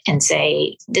heat, and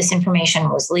say, this information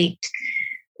was leaked.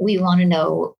 We want to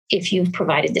know if you've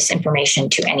provided this information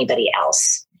to anybody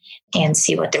else, and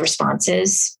see what the response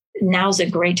is. Now's a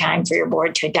great time for your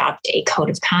board to adopt a code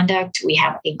of conduct. We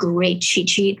have a great cheat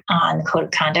sheet on the code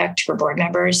of conduct for board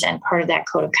members, and part of that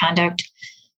code of conduct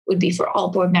would be for all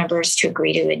board members to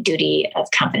agree to a duty of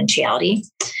confidentiality.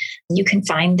 You can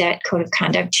find that code of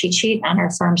conduct cheat sheet on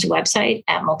our firm's website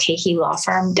at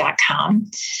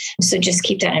mulcahylawfirm.com. So just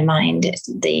keep that in mind.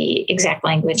 The exact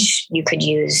language you could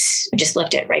use, just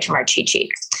lift it right from our cheat sheet.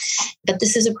 But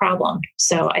this is a problem.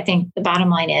 So I think the bottom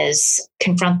line is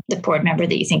confront the board member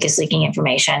that you think is leaking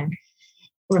information.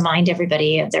 Remind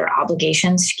everybody of their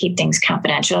obligations to keep things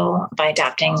confidential by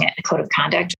adopting a code of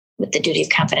conduct with the duty of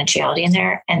confidentiality in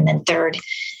there. And then third,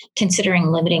 considering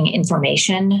limiting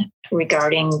information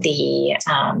regarding the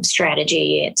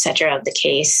strategy, et cetera, of the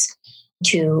case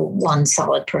to one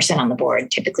solid person on the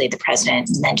board, typically the president,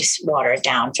 and then just water it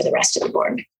down for the rest of the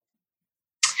board.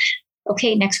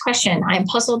 Okay, next question. I'm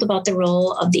puzzled about the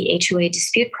role of the HOA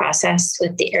dispute process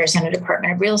with the Arizona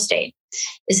Department of Real Estate.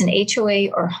 Is an HOA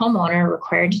or homeowner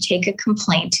required to take a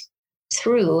complaint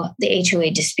through the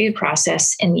HOA dispute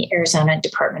process in the Arizona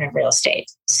Department of Real Estate?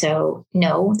 So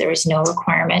no, there is no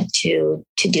requirement to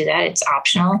do that. It's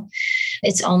optional.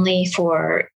 It's only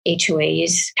for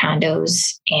HOAs,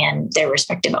 condos, and their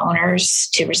respective owners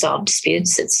to resolve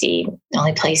disputes. It's the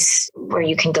only place where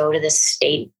you can go to the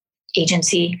state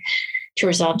agency to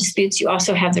resolve disputes. You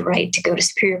also have the right to go to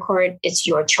Superior Court. It's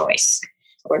your choice.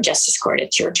 Or Justice Court,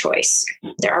 it's your choice.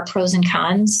 There are pros and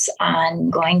cons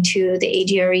on going to the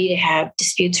ADRE to have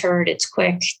disputes heard. It's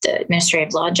quick. The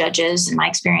administrative law judges, in my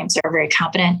experience, are very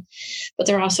competent. But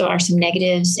there also are some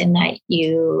negatives in that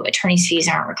attorney's fees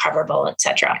aren't recoverable, et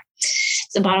cetera.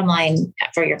 The bottom line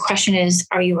for your question is,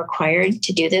 are you required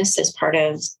to do this as part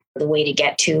of the way to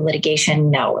get to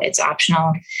litigation? No, it's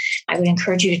optional. I would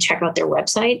encourage you to check out their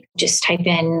website. Just type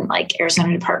in like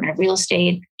Arizona Department of Real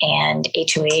Estate and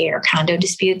HOA or condo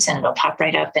disputes, and it'll pop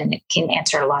right up and it can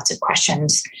answer lots of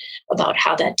questions about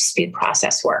how that dispute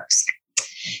process works.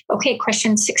 Okay,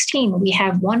 question 16. We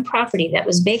have one property that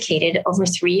was vacated over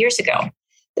 3 years ago.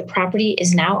 The property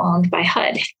is now owned by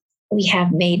HUD. We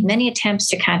have made many attempts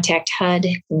to contact HUD,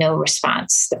 no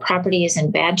response. The property is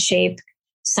in bad shape.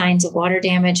 Signs of water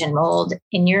damage and mold.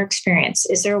 In your experience,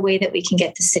 is there a way that we can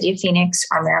get the City of Phoenix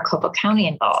or Maricopa County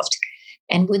involved?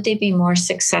 And would they be more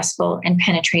successful in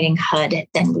penetrating HUD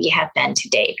than we have been to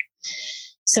date?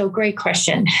 So great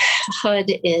question.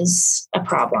 HUD is a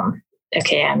problem.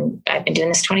 Okay, I've been doing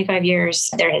this 25 years.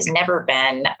 There has never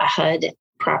been a HUD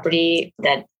property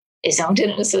that is owned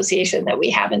in an association that we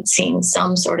haven't seen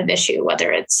some sort of issue,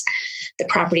 whether it's the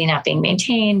property not being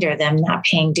maintained or them not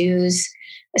paying dues,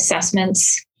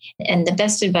 assessments. And the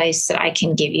best advice that I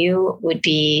can give you would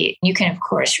be, you can, of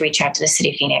course, reach out to the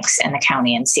City of Phoenix and the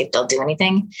county and see if they'll do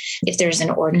anything. If there's an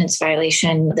ordinance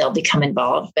violation, they'll become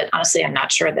involved. But honestly, I'm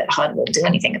not sure that HUD will do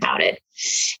anything about it.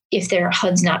 If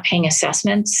HUD's not paying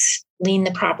assessments, lien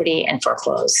the property and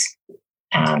foreclose.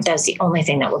 That's the only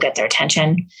thing that will get their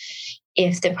attention.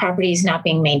 If the property is not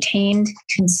being maintained,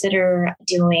 consider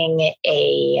doing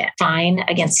a fine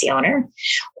against the owner,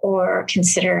 or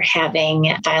consider filing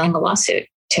a lawsuit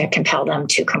to compel them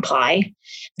to comply.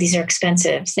 These are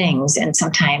expensive things, and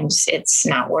sometimes it's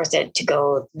not worth it to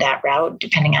go that route,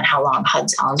 depending on how long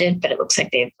HUD's owned it, but it looks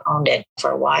like they've owned it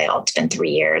for a while. It's been 3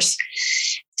 years.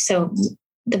 So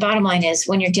the bottom line is,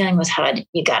 when you're dealing with HUD,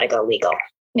 you got to go legal.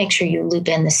 Make sure you loop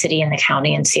in the city and the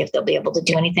county and see if they'll be able to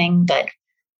do anything. But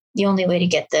the only way to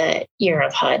get the ear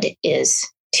of HUD is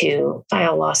to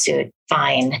file a lawsuit,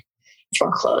 fine,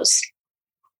 foreclose.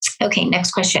 Okay,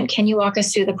 next question. Can you walk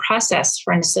us through the process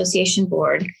for an association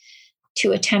board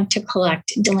to attempt to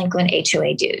collect delinquent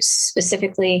HOA dues,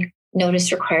 specifically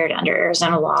notice required under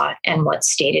Arizona law and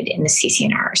what's stated in the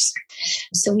CC&Rs?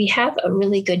 So we have a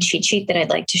really good cheat sheet that I'd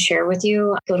like to share with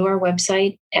you. Go to our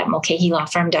website at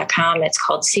mulcahylawfirm.com. It's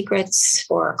called Secrets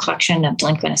for Collection of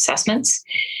Delinquent Assessments.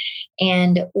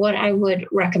 And what I would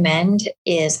recommend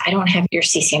is, I don't have your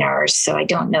CC&Rs, so I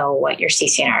don't know what your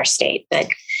CC&Rs state, but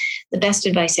the best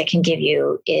advice I can give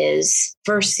you is,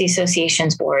 first, the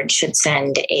association's board should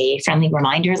send a friendly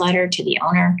reminder letter to the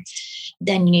owner.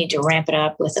 Then you need to ramp it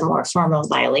up with a more formal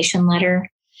violation letter.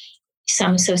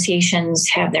 Some associations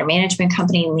have their management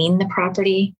company lien the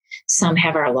property. Some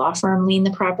have our law firm lien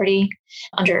the property.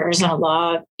 Under Arizona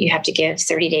law, you have to give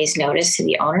 30 days notice to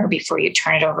the owner before you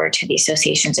turn it over to the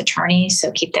association's attorney.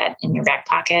 So keep that in your back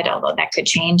pocket, although that could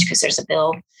change because there's a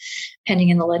bill pending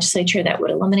in the legislature that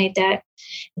would eliminate that.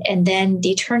 And then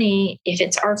the attorney, if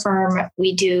it's our firm,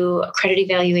 we do a credit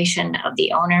evaluation of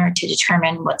the owner to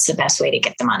determine what's the best way to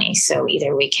get the money. So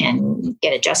either we can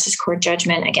get a justice court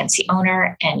judgment against the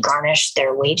owner and garnish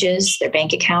their wages, their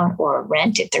bank account, or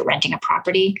rent if they're renting a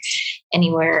property.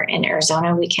 Anywhere in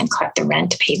Arizona, we can collect the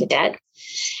rent to pay the debt.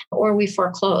 Or we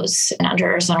foreclose. And under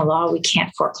Arizona law, we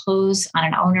can't foreclose on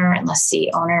an owner unless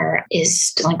the owner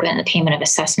is delinquent in the payment of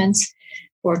assessments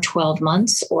for 12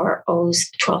 months or owes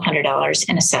 $1,200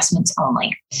 in assessments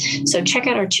only. So check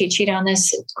out our cheat sheet on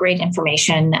this. It's great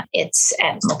information. It's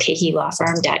at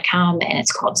mulcahylawfirm.com, and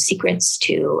it's called Secrets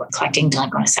to Collecting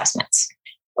Delinquent Assessments.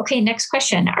 Okay, next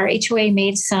question. Our HOA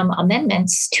made some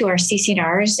amendments to our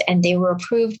CC&Rs, and they were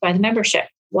approved by the membership.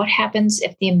 What happens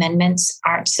if the amendments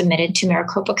aren't submitted to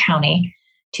Maricopa County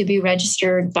to be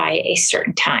registered by a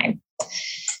certain time?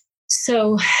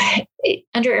 So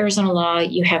under Arizona law,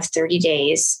 you have 30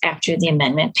 days after the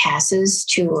amendment passes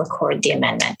to record the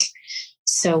amendment.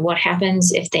 So what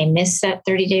happens if they miss that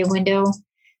 30-day window?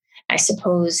 I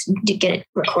suppose to get it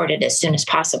recorded as soon as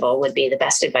possible would be the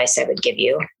best advice I would give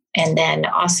you. And then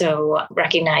also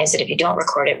recognize that if you don't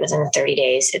record it within the 30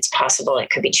 days, it's possible it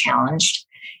could be challenged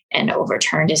and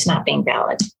overturned as not being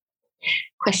valid.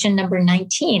 Question number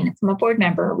 19 from a board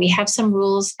member. We have some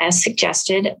rules as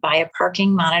suggested by a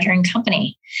parking monitoring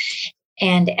company.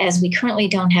 And as we currently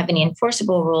don't have any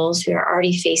enforceable rules, we are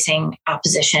already facing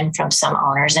opposition from some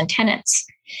owners and tenants.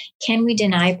 Can we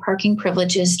deny parking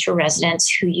privileges to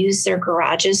residents who use their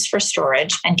garages for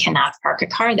storage and cannot park a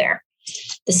car there?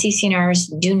 The CC&Rs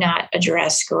do not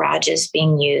address garages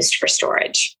being used for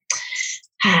storage.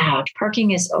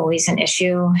 Parking is always an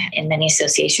issue in many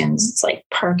associations. It's like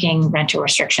parking, rental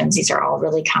restrictions. These are all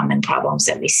really common problems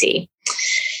that we see.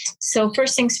 So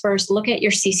first things first, look at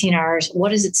your CC&Rs. What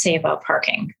does it say about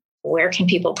parking? Where can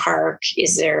people park?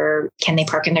 Can they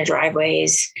park in their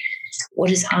driveways? What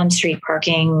is on-street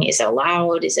parking? Is it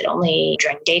allowed? Is it only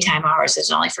during daytime hours? Is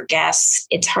it only for guests?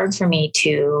 It's hard for me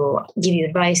to give you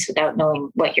advice without knowing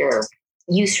what your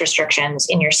use restrictions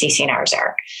in your CC&Rs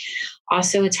are.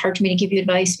 Also, it's hard for me to give you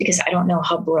advice because I don't know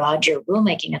how broad your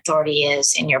rulemaking authority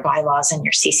is in your bylaws and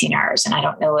your CC&Rs. And I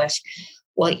don't know if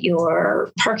what your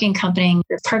parking company,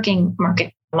 your parking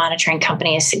market monitoring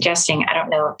company is suggesting. I don't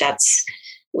know if that's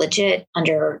legit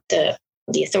under the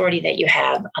authority that you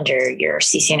have under your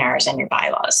CC&Rs and your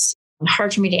bylaws. It's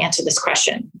hard for me to answer this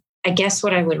question. I guess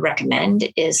what I would recommend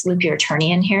is loop your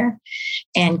attorney in here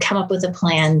and come up with a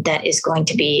plan that is going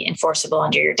to be enforceable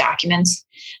under your documents.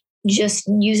 Just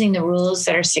using the rules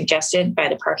that are suggested by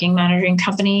the parking monitoring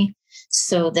company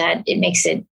so that it makes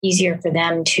it easier for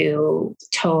them to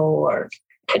tow or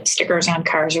put stickers on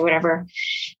cars or whatever.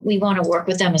 We want to work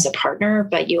with them as a partner,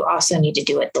 but you also need to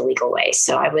do it the legal way.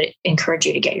 So I would encourage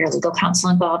you to get your legal counsel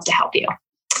involved to help you.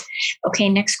 Okay,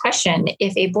 next question.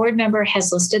 If a board member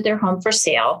has listed their home for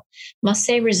sale, must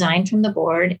they resign from the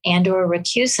board and or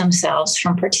recuse themselves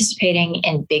from participating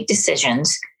in big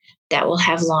decisions that will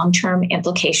have long-term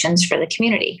implications for the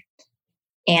community?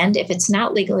 And if it's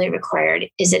not legally required,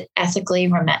 is it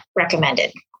ethically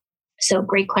recommended? So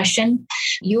great question.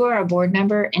 You are a board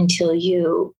member until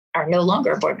you are no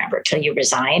longer a board member, until you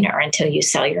resign or until you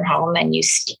sell your home and you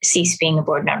cease being a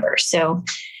board member. So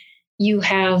you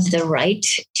have the right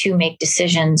to make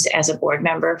decisions as a board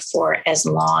member for as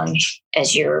long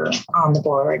as you're on the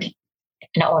board,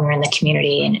 an owner in the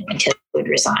community, and until you would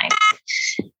resign.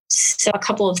 So a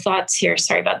couple of thoughts here.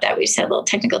 Sorry about that. We just had a little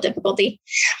technical difficulty.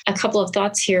 A couple of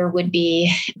thoughts here would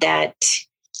be that,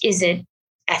 is it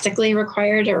ethically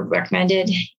required or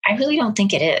recommended? I really don't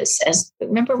think it is.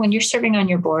 Remember, when you're serving on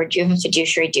your board, you have a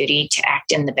fiduciary duty to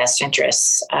act in the best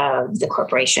interests of the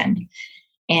corporation.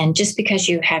 And just because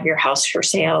you have your house for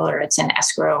sale or it's an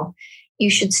escrow, you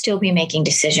should still be making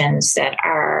decisions that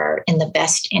are in the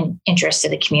best interest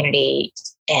of the community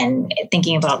and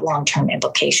thinking about long-term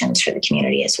implications for the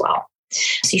community as well.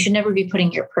 So you should never be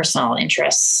putting your personal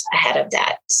interests ahead of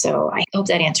that. So I hope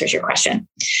that answers your question.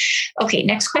 Okay,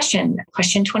 next question.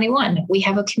 Question 21. We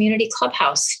have a community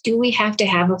clubhouse. Do we have to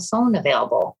have a phone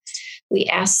available? We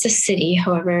asked the city,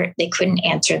 however, they couldn't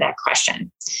answer that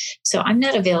question. So I'm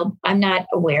not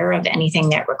aware of anything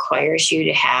that requires you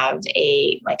to have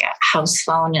a house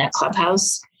phone in a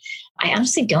clubhouse. I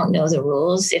honestly don't know the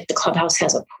rules if the clubhouse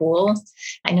has a pool.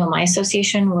 I know my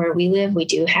association where we live, we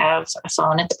do have a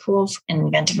phone at the pool in the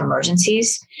event of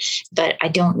emergencies, but I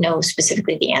don't know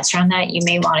specifically the answer on that. You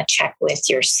may want to check with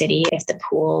your city if the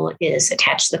pool is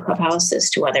attached to the clubhouse as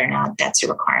to whether or not that's a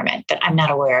requirement, but I'm not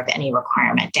aware of any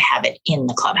requirement to have it in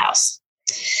the clubhouse.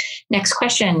 Next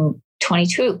question,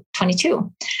 22.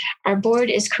 Our board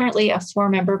is currently a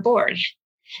 4-member board.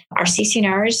 Our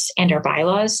CC&Rs and our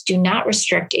bylaws do not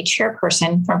restrict a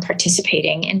chairperson from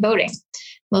participating in voting.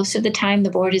 Most of the time, the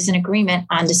board is in agreement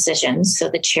on decisions, so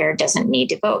the chair doesn't need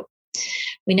to vote.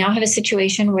 We now have a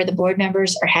situation where the board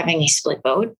members are having a split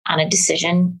vote on a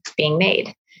decision being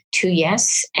made. 2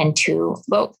 yes and 2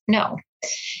 vote no,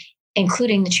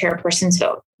 including the chairperson's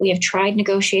vote. We have tried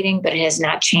negotiating, but it has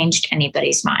not changed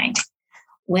anybody's mind.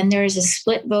 When there is a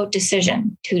split vote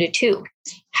decision, 2-2,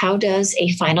 how does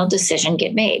a final decision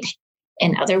get made?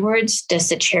 In other words, does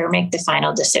the chair make the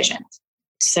final decision?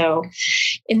 So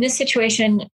in this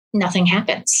situation, nothing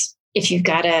happens. If you've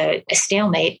got a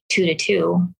stalemate,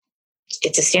 2-2,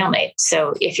 it's a stalemate.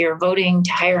 So if you're voting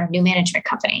to hire a new management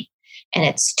company and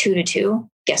it's 2-2,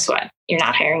 guess what? You're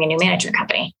not hiring a new management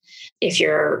company. If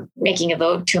you're making a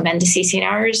vote to amend the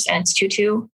CC&Rs and it's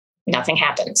 2-2, nothing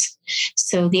happens.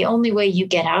 So the only way you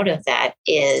get out of that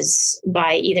is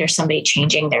by either somebody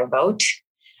changing their vote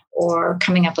or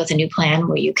coming up with a new plan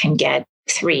where you can get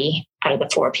 3 out of the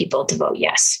 4 people to vote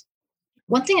yes.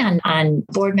 One thing on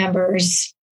board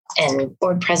members and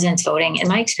board presidents voting, in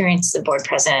my experience, the board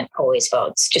president always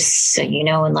votes, just so you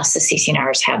know, unless the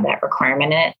CC&Rs have that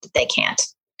requirement in it, they can't.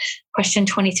 Question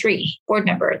 23, board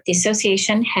member, the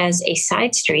association has a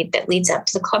side street that leads up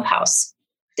to the clubhouse.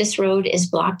 This road is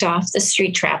blocked off the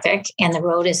street traffic, and the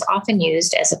road is often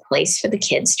used as a place for the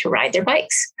kids to ride their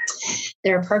bikes.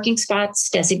 There are parking spots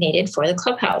designated for the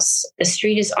clubhouse. The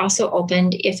street is also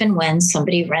opened if and when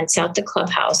somebody rents out the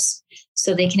clubhouse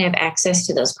so they can have access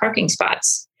to those parking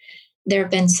spots. There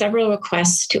have been several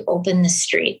requests to open the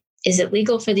street. Is it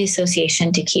legal for the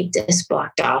association to keep this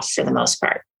blocked off for the most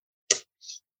part?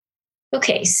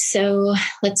 Okay, so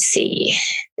let's see.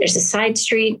 There's a side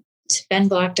street. It's been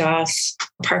blocked off,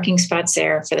 parking spots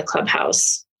there for the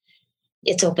clubhouse.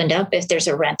 It's opened up if there's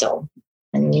a rental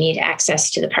and you need access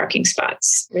to the parking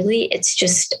spots. Really, it's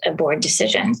just a board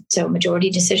decision. So majority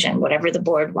decision, whatever the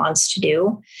board wants to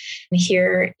do.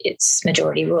 Here, it's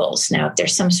majority rules. Now, if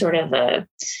there's some sort of a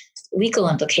legal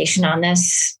implication on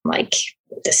this, like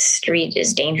the street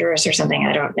is dangerous or something,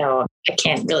 I don't know. I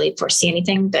can't really foresee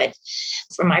anything, but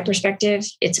from my perspective,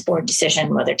 it's a board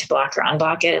decision whether to block or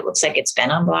unblock it. It looks like it's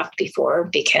been unblocked before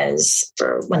because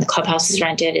for when the clubhouse is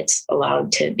rented, it's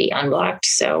allowed to be unblocked.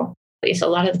 So if a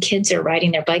lot of the kids are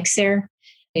riding their bikes there,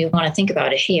 you want to think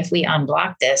about it. Hey, if we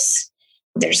unblock this,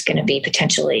 there's going to be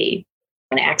potentially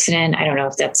an accident. I don't know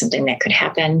if that's something that could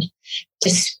happen.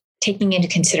 Just taking into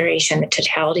consideration the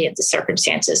totality of the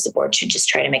circumstances, the board should just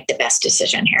try to make the best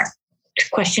decision here.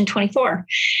 Question 24.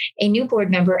 A new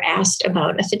board member asked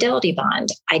about a fidelity bond.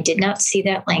 I did not see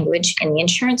that language in the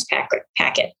insurance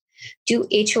packet. Do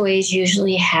HOAs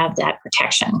usually have that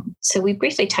protection? So we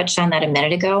briefly touched on that a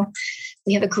minute ago.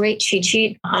 We have a great cheat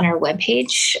sheet on our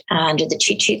webpage under the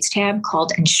cheat sheets tab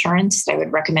called insurance that I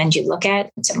would recommend you look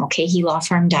at. It's at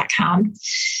mulcahylawfirm.com.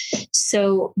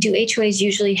 So do HOAs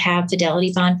usually have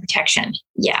fidelity bond protection?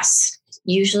 Yes.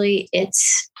 Usually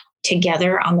it's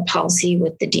together on the policy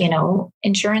with the D&O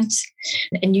insurance.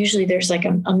 And usually there's like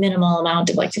a minimal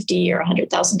amount of like $50,000 or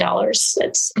 $100,000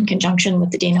 that's in conjunction with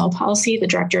the D&O policy, the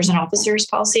directors and officers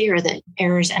policy, or the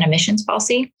errors and omissions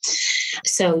policy.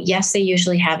 So yes, they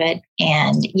usually have it.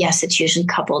 And yes, it's usually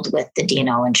coupled with the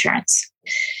D&O insurance.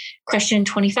 Question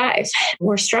 25.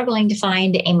 We're struggling to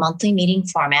find a monthly meeting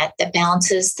format that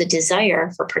balances the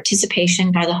desire for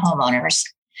participation by the homeowners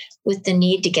with the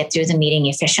need to get through the meeting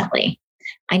efficiently.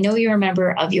 I know you're a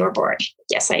member of your board.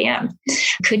 Yes, I am.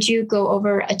 Could you go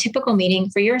over a typical meeting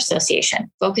for your association,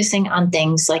 focusing on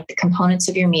things like the components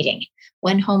of your meeting,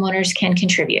 when homeowners can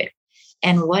contribute,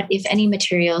 and what, if any,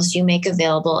 materials you make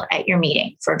available at your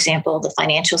meeting? For example, the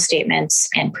financial statements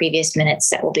and previous minutes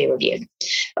that will be reviewed.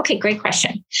 Okay, great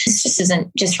question. This just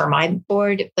isn't just for my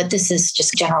board, but this is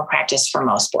just general practice for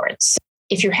most boards.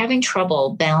 If you're having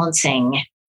trouble balancing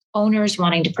owners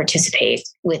wanting to participate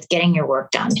with getting your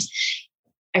work done,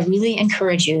 I really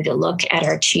encourage you to look at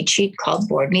our cheat sheet called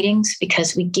Board Meetings,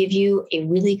 because we give you a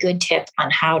really good tip on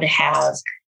how to have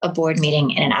a board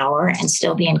meeting in an hour and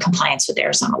still be in compliance with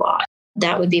Arizona law.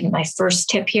 That would be my first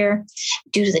tip here.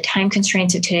 Due to the time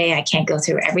constraints of today, I can't go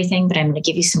through everything, but I'm going to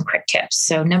give you some quick tips.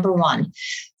 So number one,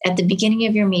 at the beginning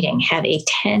of your meeting, have a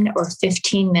 10 or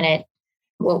 15 minute,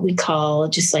 what we call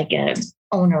just like a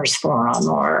owners forum,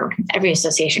 or every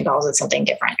association calls it something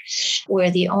different,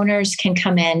 where the owners can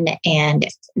come in and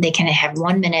they can have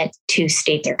 1 minute to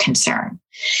state their concern.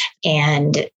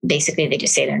 And basically they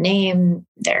just say their name,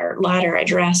 their lot or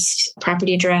address,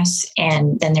 property address,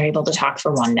 and then they're able to talk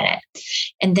for 1 minute.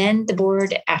 And then the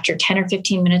board, after 10 or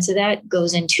 15 minutes of that,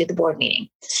 goes into the board meeting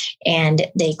and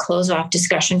they close off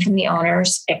discussion from the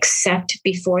owners, except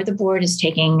before the board is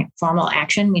taking formal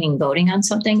action, meaning voting on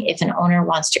something. If an owner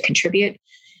wants to contribute,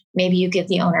 maybe you give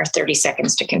the owner 30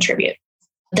 seconds to contribute.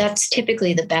 That's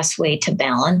typically the best way to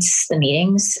balance the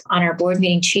meetings. On our board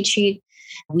meeting cheat sheet,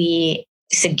 we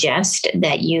suggest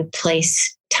that you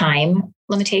place time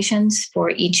limitations for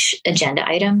each agenda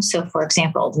item. So for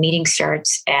example, our meetings start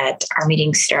at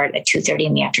 2:30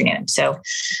 in the afternoon. So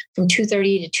from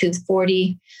 2:30 to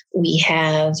 2:40, we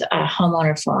have a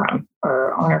homeowner forum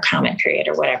or owner comment period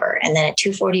or whatever. And then at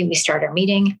 2:40, we start our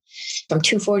meeting. From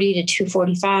 2:40 to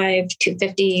 2:45,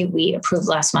 2:50, we approve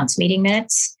last month's meeting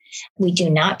minutes. We do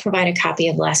not provide a copy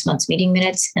of last month's meeting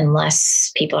minutes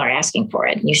unless people are asking for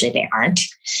it. Usually they aren't.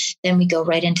 Then we go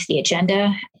right into the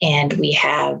agenda and we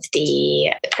have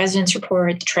the president's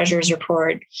report, the treasurer's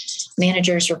report,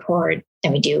 manager's report.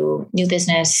 Then we do new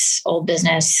business, old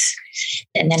business,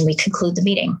 and then we conclude the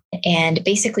meeting. And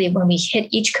basically when we hit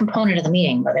each component of the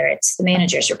meeting, whether it's the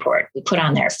manager's report, we put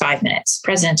on there 5 minutes,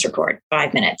 president's report,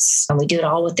 5 minutes, and we do it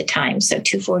all with the time. So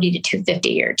 2:40 to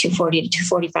 2:50 or 2:40 to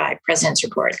 2:45, president's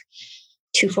report,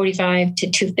 2:45 to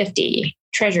 2:50,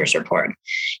 treasurer's report.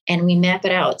 And we map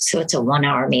it out so it's a 1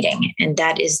 hour meeting. And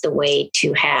that is the way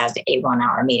to have a 1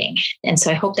 hour meeting. And so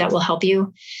I hope that will help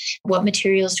you. What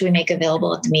materials do we make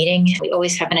available at the meeting? We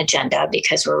always have an agenda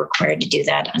because we're required to do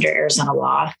that under Arizona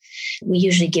law. We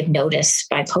usually give notice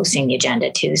by posting the agenda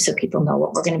too, so people know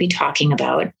what we're going to be talking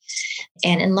about.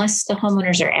 And unless the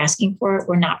homeowners are asking for it,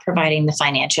 we're not providing the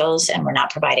financials and we're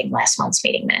not providing last month's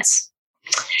meeting minutes.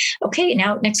 Okay,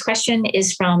 now next question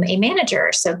is from a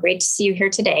manager. So great to see you here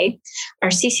today. Our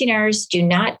CC&Rs do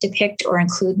not depict or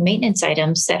include maintenance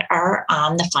items that are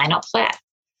on the final plat,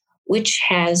 which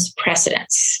has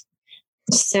precedence.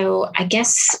 So I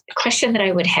guess the question that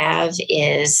I would have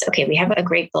is, okay, we have a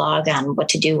great blog on what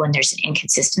to do when there's an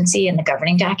inconsistency in the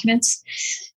governing documents.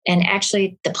 And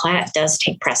actually the plat does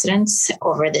take precedence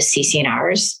over the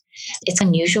CC&Rs. It's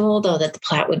unusual though that the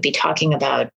plat would be talking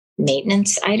about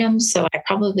maintenance items. So I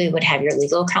probably would have your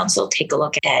legal counsel take a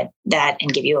look at that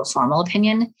and give you a formal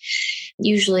opinion.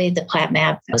 Usually the plat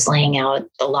map was laying out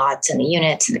the lots and the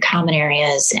units and the common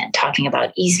areas and talking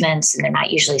about easements. And they're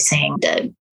not usually saying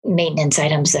the maintenance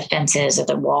items, the fences or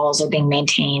the walls are being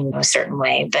maintained a certain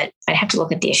way. But I'd have to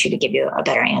look at the issue to give you a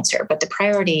better answer. But the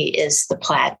priority is the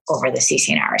plat over the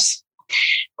CC&Rs.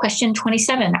 Question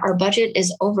 27. Our budget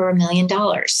is over $1 million.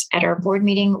 At our board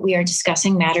meeting, we are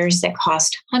discussing matters that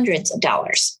cost hundreds of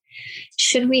dollars.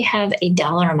 Should we have a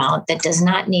dollar amount that does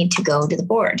not need to go to the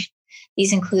board?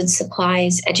 These include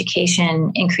supplies,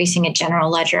 education, increasing a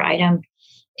general ledger item.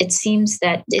 It seems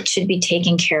that it should be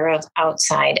taken care of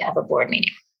outside of a board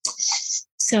meeting.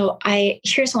 So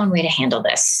here's one way to handle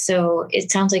this. So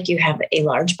it sounds like you have a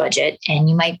large budget and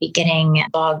you might be getting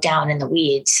bogged down in the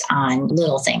weeds on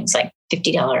little things like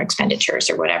 $50 expenditures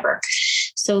or whatever.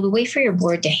 So the way for your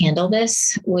board to handle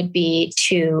this would be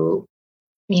to,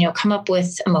 come up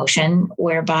with a motion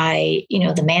whereby,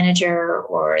 the manager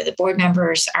or the board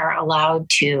members are allowed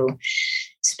to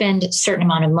spend a certain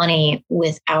amount of money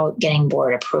without getting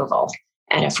board approval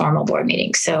at a formal board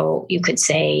meeting. So you could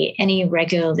say any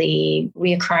regularly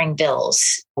reoccurring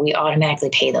bills, we automatically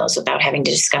pay those without having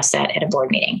to discuss that at a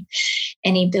board meeting.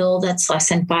 Any bill that's less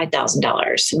than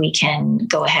 $5,000, we can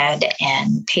go ahead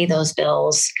and pay those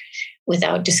bills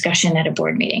without discussion at a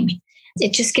board meeting.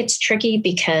 It just gets tricky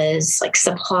because like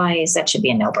supplies, that should be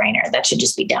a no-brainer. That should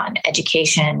just be done.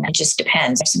 Education, it just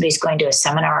depends. If somebody's going to a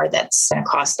seminar that's going to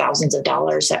cost thousands of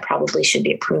dollars, that probably should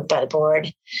be approved by the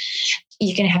board.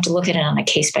 You're going to have to look at it on a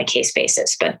case-by-case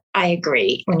basis. But I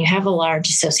agree. When you have a large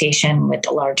association with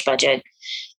a large budget,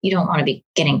 you don't want to be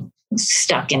getting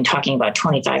stuck in talking about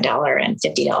 $25 and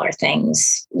 $50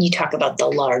 things. You talk about the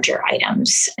larger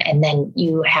items, and then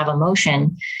you have a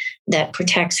motion that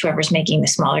protects whoever's making the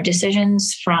smaller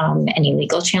decisions from any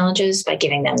legal challenges by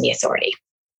giving them the authority.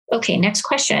 Okay, next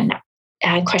question.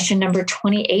 Question number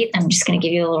 28. I'm just going to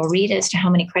give you a little read as to how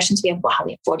many questions we have. Wow,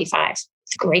 we have 45.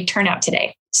 Great turnout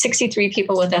today. 63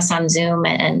 people with us on Zoom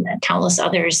and countless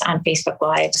others on Facebook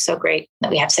Live. So great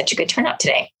that we have such a good turnout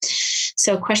today.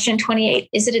 So question 28,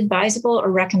 is it advisable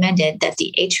or recommended that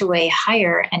the HOA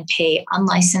hire and pay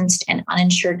unlicensed and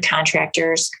uninsured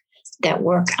contractors that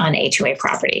work on HOA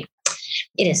property?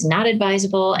 It is not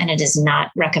advisable and it is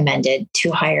not recommended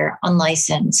to hire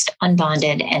unlicensed,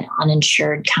 unbonded, and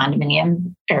uninsured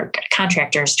condominium or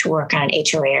contractors to work on an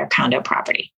HOA or condo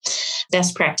property.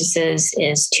 Best practices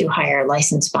is to hire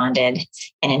licensed, bonded,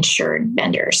 and insured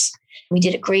vendors. We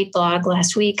did a great blog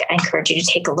last week. I encourage you to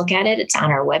take a look at it. It's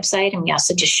on our website, and we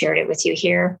also just shared it with you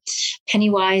here. Penny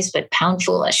wise, but pound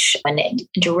foolish, and it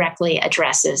directly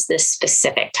addresses this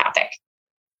specific topic.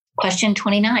 Question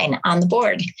 29 on the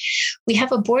board. We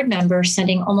have a board member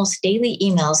sending almost daily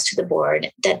emails to the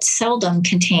board that seldom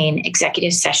contain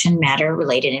executive session matter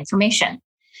related information.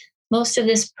 Most of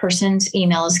this person's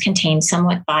emails contain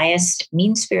somewhat biased,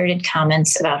 mean-spirited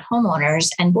comments about homeowners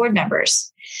and board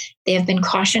members. They have been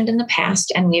cautioned in the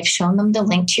past, and we have shown them the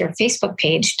link to your Facebook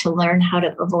page to learn how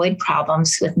to avoid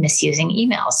problems with misusing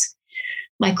emails.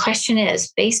 My question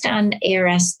is, based on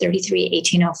ARS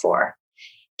 33-1804,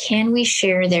 can we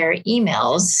share their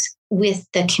emails with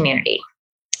the community?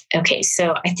 Okay,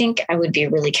 so I think I would be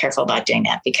really careful about doing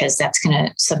that because that's going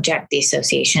to subject the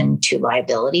association to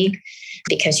liability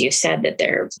because you said that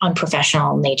they're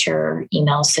unprofessional nature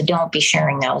emails, so don't be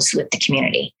sharing those with the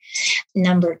community.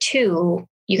 Number two,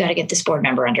 you got to get this board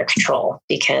member under control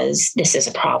because this is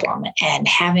a problem. And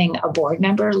having a board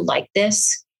member like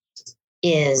this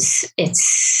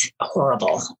it's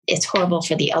horrible. It's horrible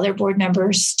for the other board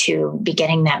members to be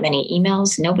getting that many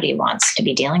emails. Nobody wants to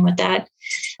be dealing with that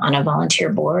on a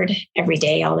volunteer board every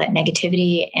day, all that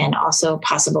negativity and also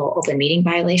possible open meeting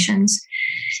violations.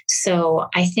 So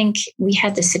I think we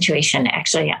had this situation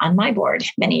actually on my board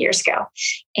many years ago.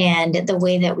 And the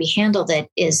way that we handled it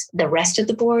is the rest of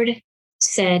the board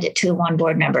said to the one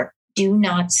board member, do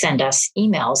not send us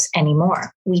emails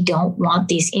anymore. We don't want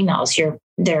these emails.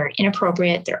 They're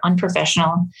inappropriate, they're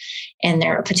unprofessional, and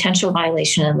they're a potential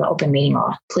violation of the open meeting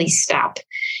law. Please stop.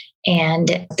 And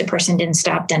if the person didn't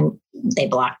stop, then they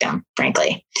blocked them,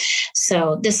 frankly.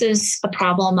 So this is a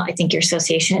problem. I think your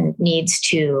association needs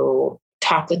to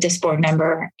talk with this board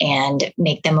member and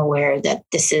make them aware that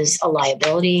this is a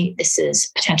liability, this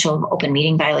is potential open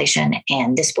meeting violation,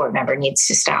 and this board member needs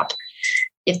to stop.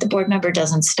 If the board member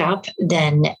doesn't stop,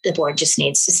 then the board just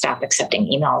needs to stop accepting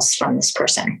emails from this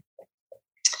person.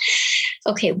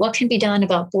 Okay, what can be done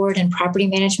about board and property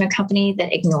management company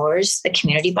that ignores the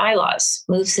community bylaws,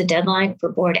 moves the deadline for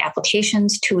board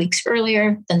applications 2 weeks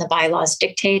earlier than the bylaws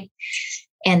dictate,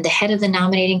 and the head of the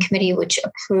nominating committee, which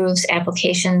approves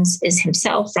applications, is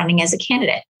himself running as a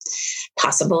candidate?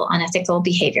 Possible unethical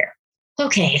behavior.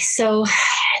 Okay, so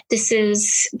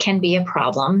this can be a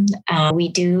problem. We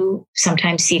do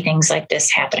sometimes see things like this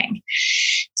happening.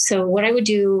 So what I would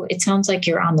do, it sounds like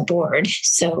you're on the board.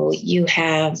 So you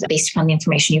have, based upon the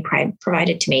information you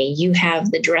provided to me, you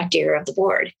have the direct ear of the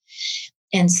board.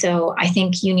 And so I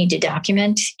think you need to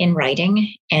document in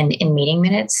writing and in meeting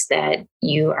minutes that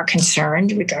you are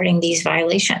concerned regarding these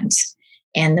violations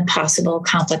and the possible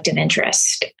conflict of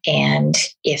interest. And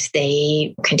if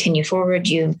they continue forward,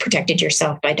 you've protected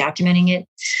yourself by documenting it.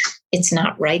 It's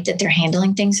not right that they're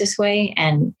handling things this way.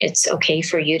 And it's okay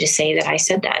for you to say that I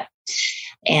said that.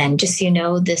 And just so you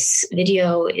know, this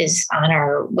video is on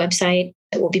our website.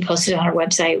 It will be posted on our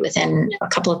website within a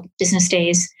couple of business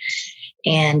days.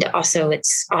 And also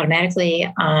it's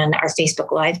automatically on our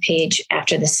Facebook Live page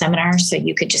after the seminar. So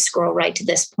you could just scroll right to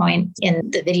this point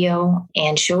in the video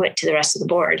and show it to the rest of the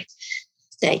board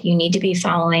that you need to be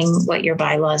following what your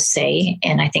bylaws say.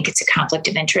 And I think it's a conflict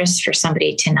of interest for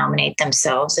somebody to nominate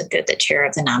themselves. If they're the chair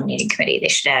of the nominating committee, they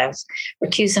should have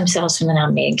recused themselves from the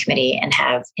nominating committee and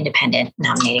have independent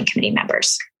nominating committee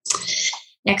members.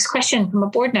 Next question from a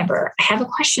board member. I have a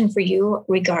question for you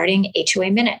regarding HOA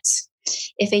minutes.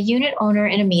 If a unit owner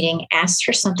in a meeting asks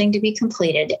for something to be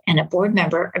completed and a board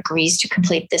member agrees to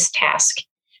complete this task,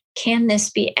 can this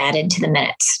be added to the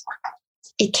minutes?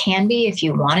 It can be if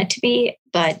you want it to be,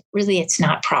 but really it's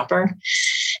not proper.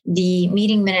 The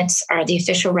meeting minutes are the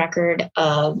official record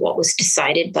of what was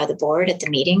decided by the board at the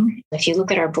meeting. If you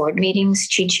look at our board meetings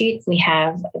cheat sheet, we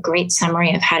have a great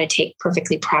summary of how to take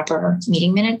perfectly proper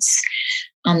meeting minutes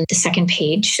on the second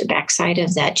page, the backside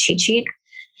of that cheat sheet.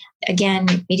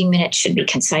 Again, meeting minutes should be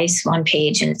concise, one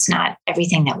page, and it's not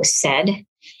everything that was said.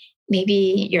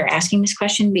 Maybe you're asking this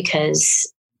question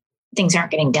because things aren't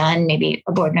getting done. Maybe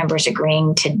a board member is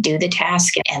agreeing to do the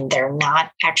task and they're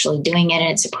not actually doing it,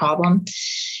 and it's a problem.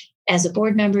 As a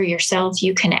board member yourself,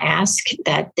 you can ask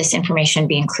that this information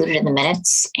be included in the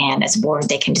minutes, and as a board,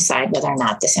 they can decide whether or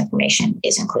not this information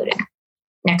is included.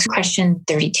 Next question,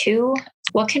 32.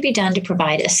 What can be done to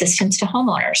provide assistance to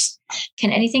homeowners?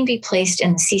 Can anything be placed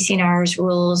in the CC&R's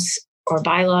rules or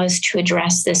bylaws to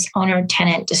address this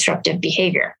owner-tenant disruptive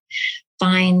behavior?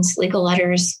 Fines, legal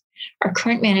letters, Our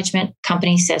current management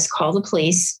company says call the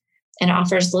police and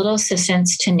offers little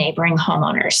assistance to neighboring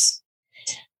homeowners.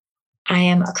 I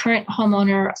am a current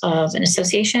homeowner of an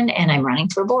association and I'm running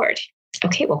for board.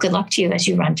 Okay, well, good luck to you as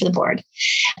you run for the board.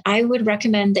 I would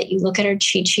recommend that you look at our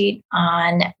cheat sheet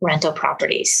on rental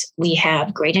properties. We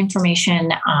have great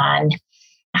information on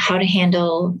how to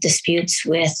handle disputes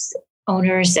with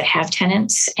owners that have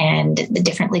tenants and the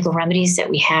different legal remedies that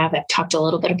we have. I've talked a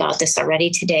little bit about this already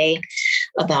today,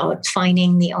 about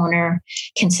finding the owner,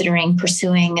 considering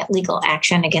pursuing legal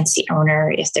action against the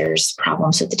owner if there's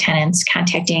problems with the tenants,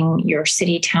 contacting your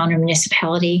city, town, or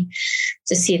municipality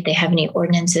to see if they have any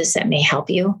ordinances that may help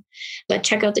you. But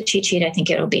check out the cheat sheet. I think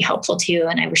it'll be helpful to you,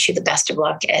 and I wish you the best of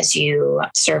luck as you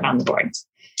serve on the board.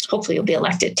 Hopefully you'll be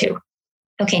elected too.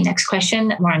 Okay, next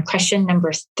question. We're on question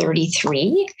number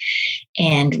 33,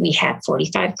 and we have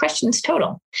 45 questions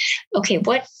total. Okay,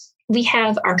 what we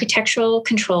have architectural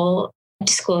control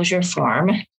disclosure form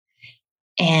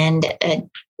and a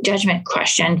judgment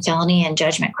question, felony and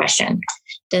judgment question.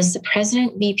 Does the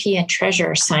president, VP, and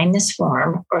treasurer sign this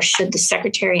form, or should the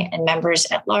secretary and members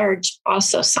at large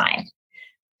also sign?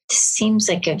 This seems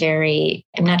like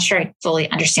I'm not sure I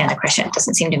fully understand the question. It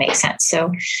doesn't seem to make sense.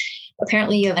 So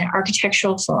apparently you have an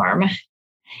architectural form,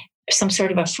 some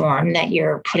sort of a form that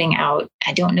you're putting out.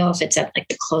 I don't know if it's at like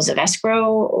the close of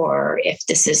escrow or if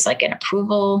this is like an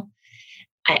approval.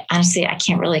 I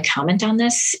can't really comment on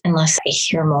this unless I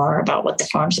hear more about what the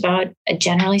form's about.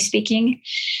 Generally speaking,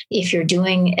 if you're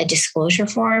doing a disclosure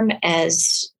form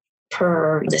as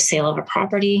per the sale of a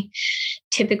property,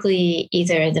 typically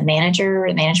either the manager or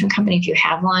the management company, if you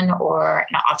have one, or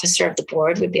an officer of the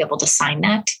board would be able to sign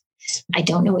that. I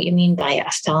don't know what you mean by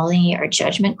a felony or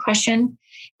judgment question.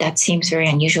 That seems very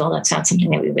unusual. That's not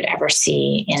something that we would ever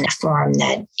see in a form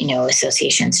that,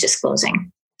 associations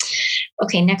disclosing.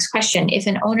 Okay, next question. If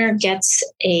an owner gets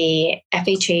a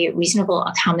FHA reasonable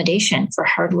accommodation for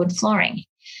hardwood flooring,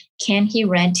 can he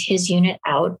rent his unit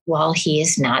out while he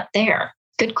is not there?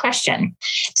 Good question.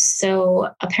 So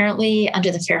apparently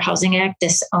under the Fair Housing Act,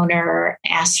 this owner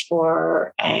asked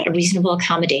for a reasonable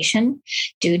accommodation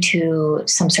due to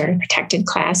some sort of protected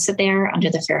class that they're under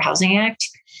the Fair Housing Act.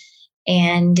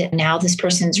 And now this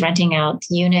person's renting out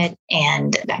the unit,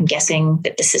 and I'm guessing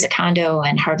that this is a condo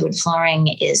and hardwood flooring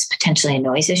is potentially a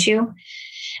noise issue.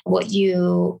 What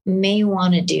you may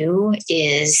want to do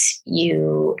is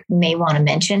you may want to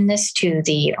mention this to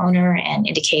the owner and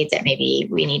indicate that maybe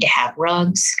we need to have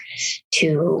rugs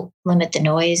to limit the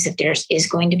noise if there is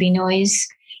going to be noise,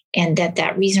 and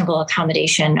that reasonable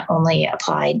accommodation only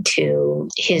applied to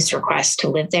his request to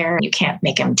live there. You can't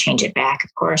make him change it back,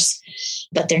 of course,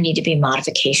 but there need to be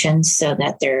modifications so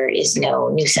that there is no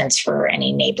nuisance for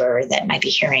any neighbor that might be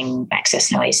hearing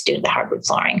excess noise due to the hardwood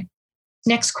flooring.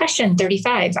 Next question,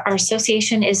 35. Our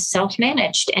association is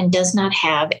self-managed and does not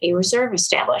have a reserve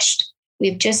established.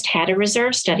 We've just had a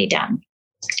reserve study done.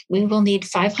 We will need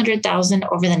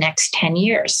 $500,000 over the next 10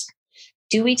 years.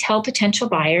 Do we tell potential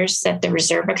buyers that the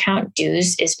reserve account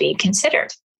dues is being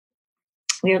considered?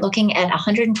 We are looking at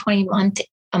 $120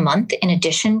 a month in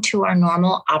addition to our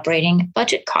normal operating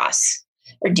budget costs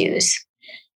or dues.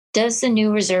 Does the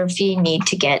new reserve fee need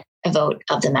to get a vote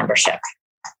of the membership?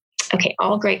 Okay,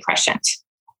 all great questions.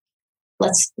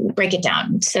 Let's break it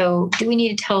down. So do we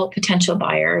need to tell potential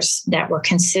buyers that we're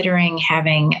considering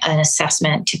having an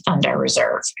assessment to fund our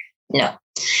reserve? No.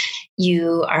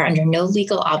 You are under no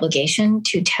legal obligation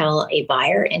to tell a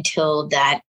buyer until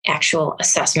that actual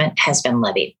assessment has been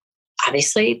levied.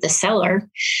 Obviously, the seller,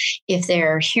 if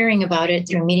they're hearing about it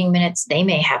through meeting minutes, they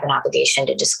may have an obligation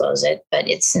to disclose it, but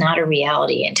it's not a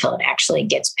reality until it actually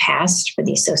gets passed for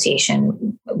the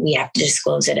association. We have to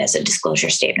disclose it as a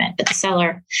disclosure statement. But the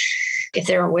seller, if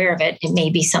they're aware of it, it may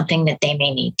be something that they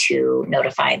may need to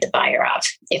notify the buyer of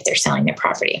if they're selling their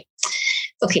property.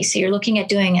 Okay, so you're looking at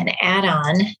doing an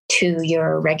add-on to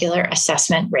your regular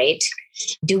assessment rate.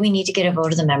 Do we need to get a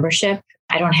vote of the membership?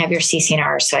 I don't have your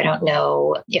CC&R, so I don't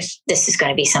know if this is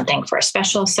going to be something for a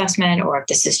special assessment or if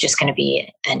this is just going to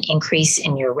be an increase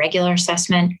in your regular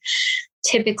assessment.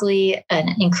 Typically,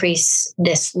 an increase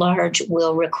this large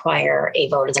will require a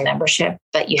vote of the membership,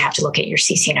 but you have to look at your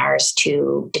CC&Rs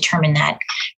to determine that.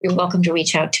 You're welcome to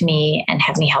reach out to me and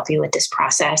have me help you with this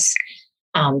process.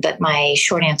 But my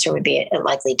short answer would be it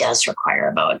likely does require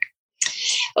a vote.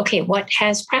 Okay, what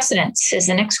has precedence is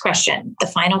the next question. The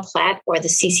final plat or the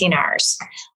CC&Rs?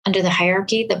 Under the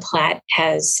hierarchy, the plat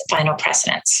has final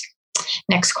precedence.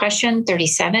 Next question,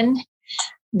 37.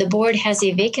 The board has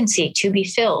a vacancy to be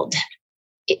filled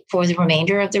for the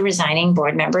remainder of the resigning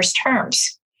board members'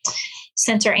 terms.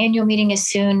 Since our annual meeting is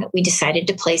soon, we decided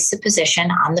to place the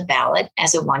position on the ballot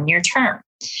as a one-year term.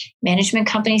 Management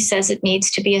company says it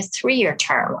needs to be a 3-year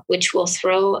term, which will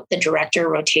throw the director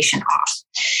rotation off.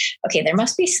 Okay, there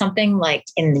must be something like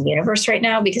in the universe right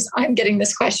now, because I'm getting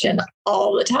this question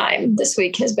all the time. This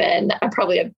week has been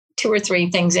probably 2 or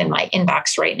 3 things in my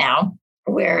inbox right now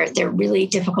where they're really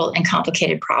difficult and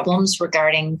complicated problems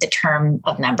regarding the term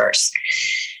of members.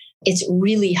 It's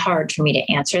really hard for me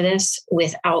to answer this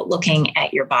without looking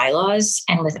at your bylaws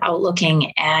and without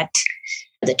looking at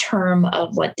the term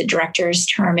of what the director's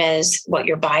term is, what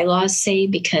your bylaws say,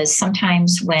 because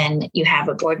sometimes when you have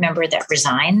a board member that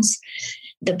resigns,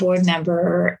 the board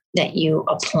member that you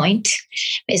appoint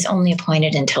is only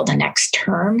appointed until the next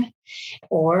term.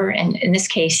 Or, and in this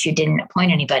case, you didn't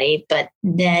appoint anybody, but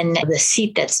then the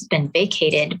seat that's been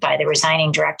vacated by the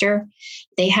resigning director,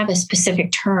 they have a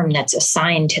specific term that's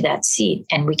assigned to that seat,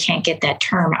 and we can't get that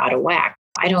term out of whack.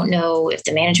 I don't know if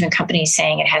the management company is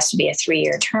saying it has to be a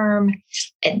 3-year term.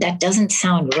 That doesn't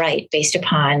sound right based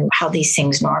upon how these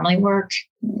things normally work.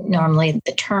 Normally,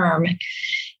 the term,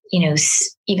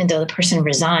 even though the person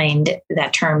resigned,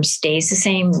 that term stays the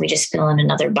same. We just fill in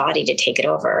another body to take it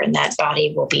over. And that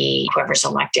body will be whoever's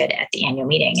elected at the annual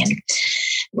meeting. And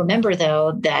remember,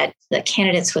 though, that the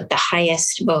candidates with the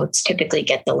highest votes typically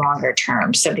get the longer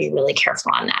term. So be really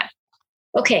careful on that.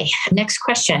 Okay, next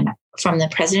question from the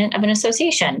president of an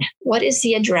association. What is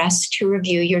the address to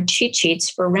review your cheat sheets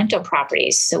for rental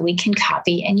properties so we can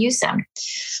copy and use them?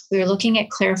 We are looking at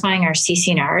clarifying our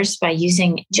CC&Rs by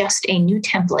using just a new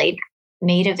template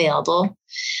made available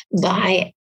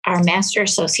by our master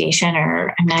association,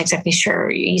 or I'm not exactly sure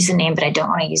you use the name, but I don't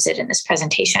want to use it in this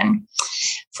presentation,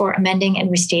 for amending and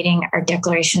restating our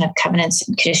declaration of covenants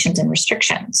and conditions and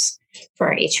restrictions. For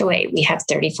our HOA, we have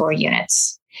 34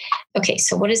 units. Okay,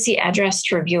 so what is the address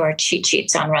to review our cheat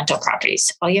sheets on rental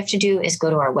properties? All you have to do is go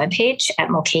to our webpage at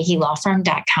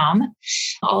mulcahylawfirm.com.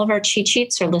 All of our cheat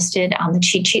sheets are listed on the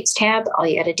cheat sheets tab. All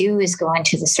you got to do is go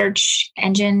into the search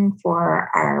engine for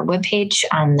our webpage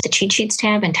on the cheat sheets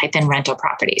tab and type in rental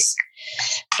properties.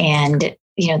 And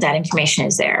that information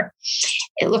is there.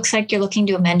 It looks like you're looking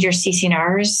to amend your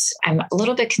CC&Rs. I'm a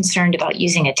little bit concerned about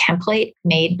using a template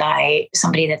made by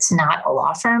somebody that's not a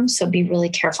law firm, so be really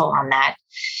careful on that.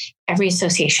 Every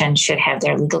association should have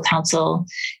their legal counsel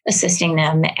assisting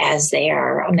them as they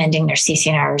are amending their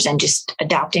CC&Rs, and just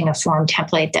adopting a form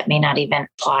template that may not even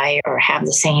apply or have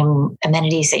the same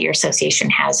amenities that your association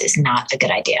has is not a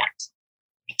good idea.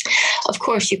 Of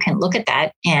course, you can look at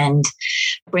that and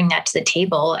bring that to the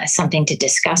table as something to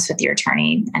discuss with your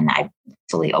attorney, and I'm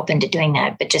fully open to doing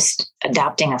that, but just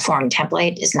adopting a form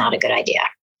template is not a good idea.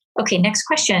 Okay, next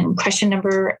question. Question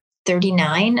number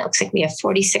 39. It looks like we have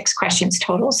 46 questions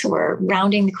total, so we're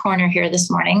rounding the corner here this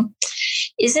morning.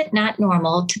 Is it not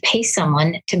normal to pay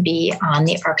someone to be on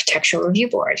the architectural review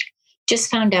board? Just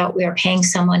found out we are paying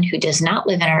someone who does not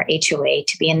live in our HOA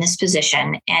to be in this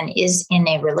position and is in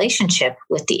a relationship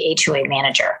with the HOA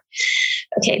manager.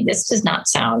 Okay, this does not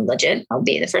sound legit. I'll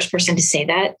be the first person to say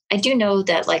that. I do know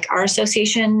that, like our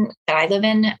association that I live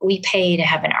in, we pay to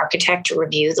have an architect to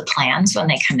review the plans when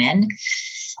they come in.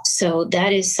 So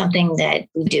that is something that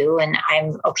we do, and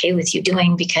I'm okay with you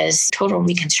doing, because total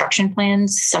reconstruction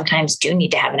plans sometimes do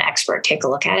need to have an expert take a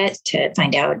look at it to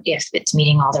find out if it's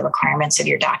meeting all the requirements of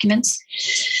your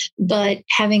documents. But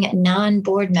having a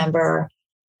non-board member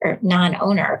or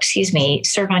non-owner,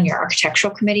 serve on your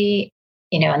architectural committee,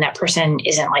 and that person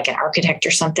isn't like an architect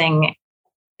or something,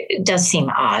 it does seem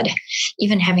odd.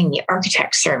 Even having the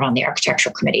architect serve on the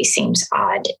architectural committee seems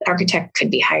odd. The architect could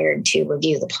be hired to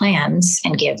review the plans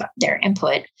and give their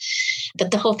input, but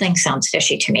the whole thing sounds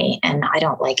fishy to me, and I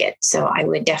don't like it. So I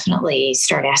would definitely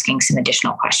start asking some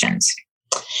additional questions.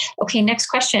 Okay, next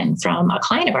question from a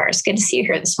client of ours. Good to see you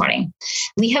here this morning.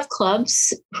 We have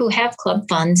clubs who have club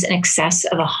funds in excess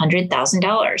of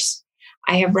 $100,000.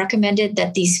 I have recommended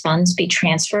that these funds be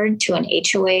transferred to an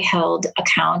HOA-held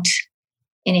account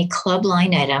in a club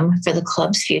line item for the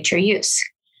club's future use.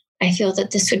 I feel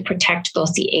that this would protect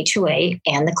both the HOA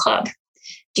and the club.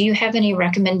 Do you have any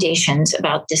recommendations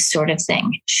about this sort of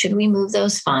thing? Should we move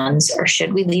those funds, or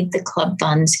should we leave the club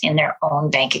funds in their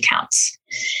own bank accounts?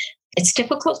 It's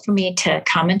difficult for me to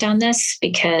comment on this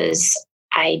because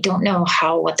I don't know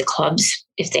what the clubs,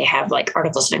 if they have like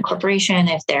articles of incorporation,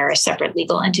 if they're a separate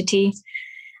legal entity.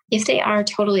 If they are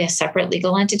totally a separate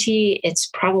legal entity, it's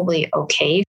probably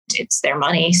okay. It's their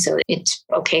money, so it's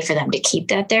okay for them to keep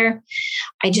that there.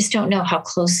 I just don't know how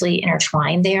closely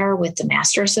intertwined they are with the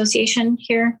master association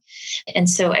here. And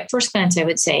so at first glance, I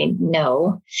would say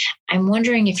no. I'm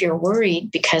wondering if you're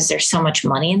worried because there's so much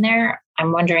money in there.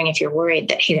 I'm wondering if you're worried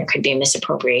that, hey, there could be a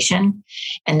misappropriation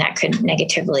and that could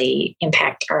negatively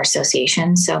impact our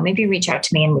association. So maybe reach out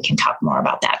to me and we can talk more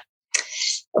about that.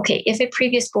 Okay, if a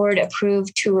previous board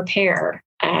approved to repair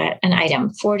an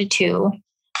item 4-2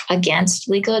 against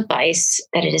legal advice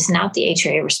that it is not the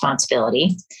HOA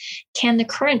responsibility, can the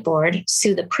current board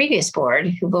sue the previous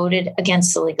board who voted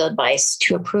against the legal advice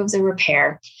to approve the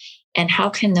repair? And how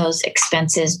can those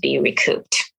expenses be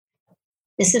recouped?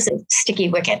 This is a sticky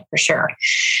wicket for sure.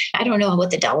 I don't know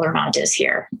what the dollar amount is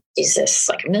here. Is this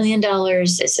like $1 million?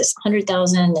 Is this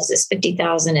 $100,000? Is this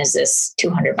 $50,000? Is this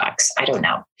 $200? I don't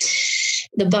know.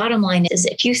 The bottom line is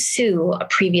if you sue a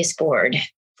previous board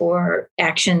for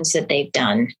actions that they've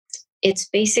done, it's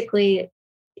basically,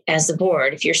 as the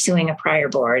board, if you're suing a prior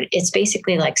board, it's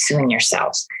basically like suing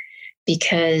yourself,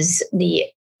 because the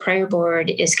prior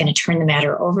board is going to turn the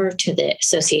matter over to the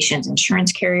association's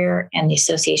insurance carrier, and the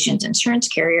association's insurance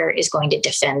carrier is going to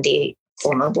defend the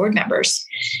former board members.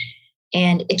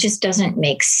 And it just doesn't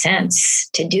make sense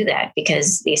to do that,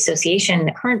 because the association,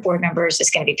 the current board members,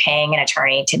 is going to be paying an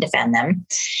attorney to defend them.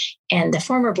 And the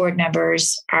former board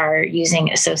members are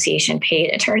using association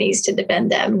paid attorneys to defend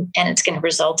them. And it's going to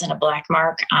result in a black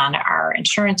mark on our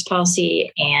insurance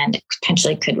policy and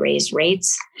potentially could raise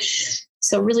rates.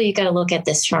 So really, you got to look at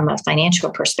this from a financial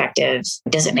perspective.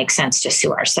 Does it make sense to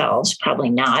sue ourselves?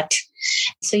 Probably not.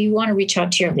 So you want to reach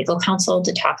out to your legal counsel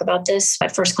to talk about this.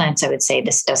 At first glance, I would say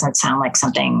this doesn't sound like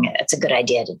something that's a good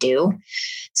idea to do.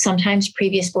 Sometimes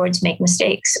previous boards make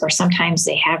mistakes, or sometimes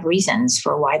they have reasons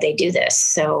for why they do this.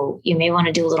 So you may want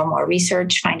to do a little more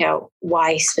research, find out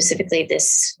why specifically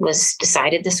this was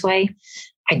decided this way.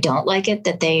 I don't like it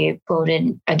that they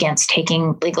voted against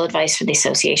taking legal advice for the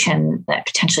association that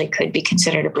potentially could be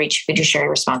considered a breach of fiduciary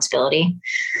responsibility,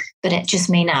 but it just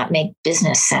may not make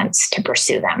business sense to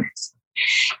pursue them.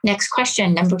 Next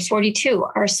question, number 42.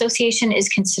 Our association is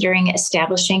considering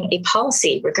establishing a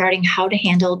policy regarding how to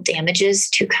handle damages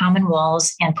to common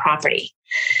walls and property,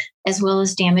 as well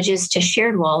as damages to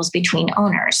shared walls between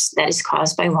owners that is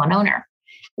caused by one owner.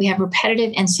 We have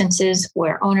repetitive instances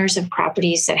where owners of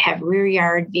properties that have rear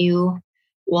yard view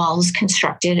walls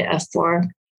constructed of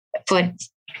 4-foot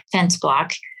fence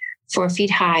block, 4 feet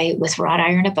high with wrought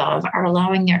iron above, are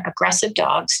allowing their aggressive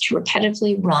dogs to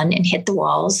repetitively run and hit the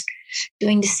walls,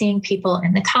 doing to seeing people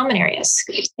in the common areas,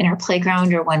 in our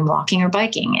playground or when walking or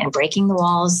biking, and breaking the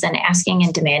walls, then asking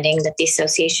and demanding that the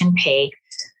association pay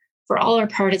for all or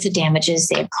part of the damages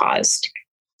they have caused.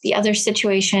 The other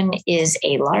situation is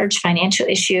a large financial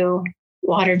issue,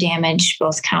 water damage,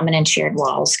 both common and shared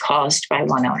walls caused by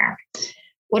one owner.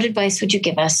 What advice would you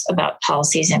give us about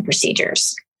policies and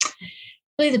procedures?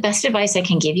 Really, the best advice I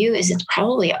can give you is it's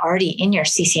probably already in your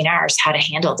CC&Rs how to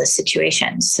handle this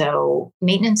situation. So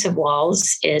maintenance of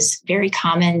walls is very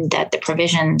common that the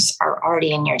provisions are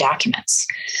already in your documents.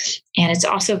 And it's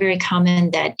also very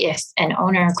common that if an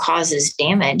owner causes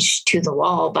damage to the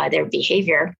wall by their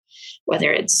behavior,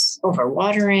 whether it's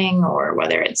overwatering or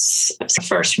whether it's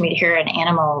first for me to hear an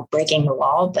animal breaking the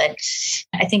wall. But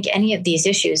I think any of these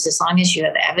issues, as long as you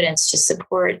have evidence to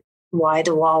support why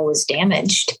the wall was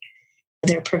damaged,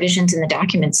 there are provisions in the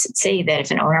documents that say that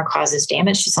if an owner causes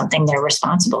damage to something, they're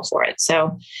responsible for it.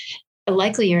 So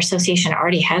likely your association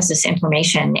already has this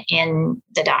information in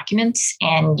the documents,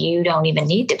 and you don't even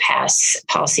need to pass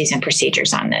policies and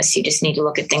procedures on this. You just need to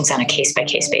look at things on a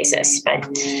case-by-case basis. But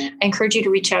I encourage you to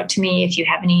reach out to me if you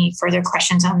have any further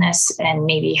questions on this and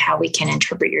maybe how we can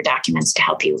interpret your documents to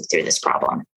help you through this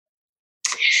problem.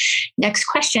 Next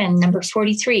question, number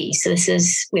 43. So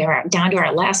we are down to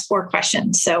our last 4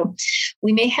 questions. So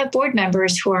we may have board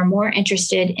members who are more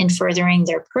interested in furthering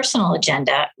their personal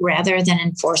agenda rather than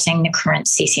enforcing the current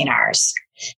CC&Rs.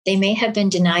 They may have been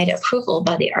denied approval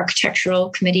by the architectural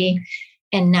committee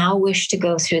and now wish to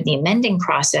go through the amending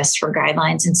process for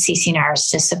guidelines and CC&Rs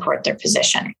to support their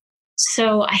position.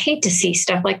 So I hate to see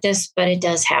stuff like this, but it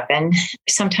does happen.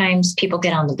 Sometimes people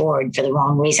get on the board for the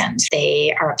wrong reasons.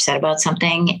 They are upset about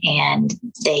something and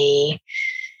they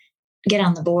get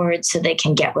on the board so they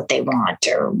can get what they want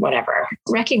or whatever.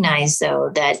 Recognize,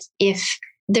 though, that if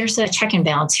there's a check and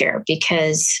balance here,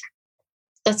 because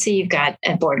let's say you've got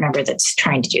a board member that's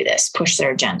trying to do this, push their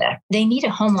agenda. They need a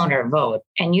homeowner vote,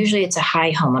 and usually it's a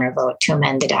high homeowner vote to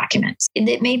amend the documents.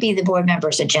 It may be the board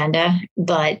member's agenda,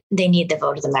 but they need the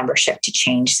vote of the membership to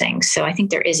change things. So I think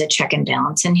there is a check and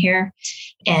balance in here.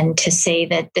 And to say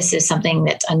that this is something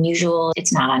that's unusual,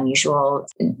 it's not unusual.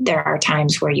 There are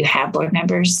times where you have board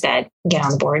members that get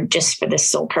on the board just for this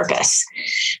sole purpose.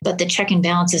 But the check and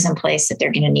balance is in place that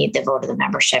they're going to need the vote of the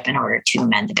membership in order to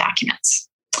amend the documents.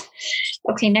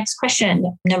 Okay, next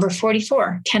question. Number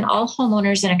 44. Can all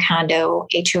homeowners in a condo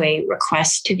HOA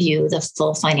request to view the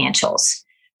full financials?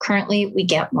 Currently, we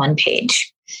get one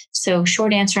page. So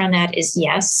short answer on that is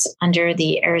yes. Under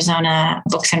the Arizona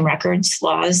books and records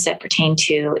laws that pertain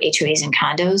to HOAs and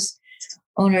condos,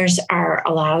 owners are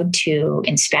allowed to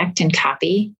inspect and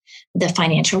copy the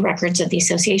financial records of the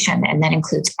association, and that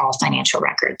includes all financial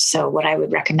records. So what I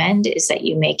would recommend is that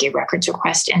you make a records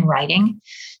request in writing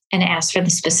and ask for the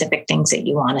specific things that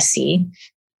you want to see.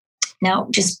 Now,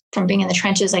 just from being in the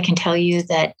trenches, I can tell you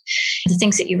that the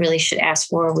things that you really should ask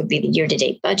for would be the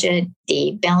year-to-date budget,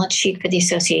 the balance sheet for the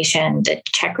association, the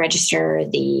check register,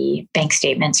 the bank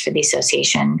statements for the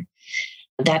association.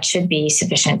 That should be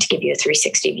sufficient to give you a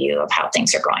 360 view of how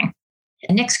things are going.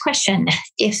 Next question.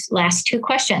 Last two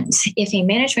questions. If a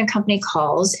management company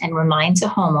calls and reminds a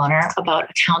homeowner about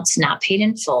accounts not paid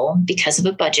in full because of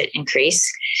a budget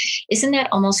increase, isn't that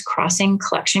almost crossing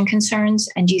collection concerns?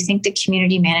 And do you think the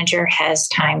community manager has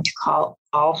time to call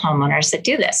all homeowners that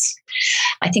do this?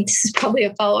 I think this is probably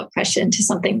a follow-up question to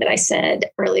something that I said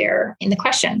earlier in the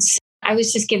questions. I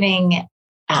was just giving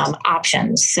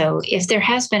options. So if there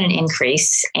has been an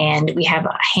increase and we have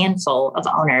a handful of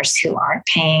owners who aren't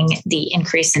paying the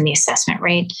increase in the assessment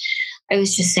rate, I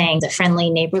was just saying the friendly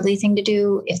neighborly thing to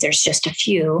do, if there's just a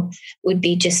few, would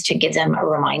be just to give them a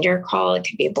reminder call. It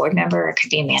could be a board member, it could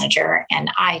be a manager.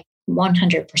 And I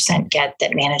 100% get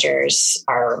that managers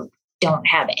don't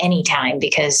have any time,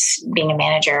 because being a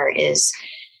manager is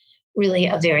really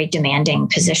a very demanding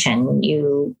position.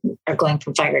 You are going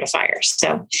from fire to fire.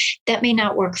 So that may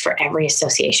not work for every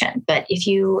association. But if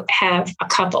you have a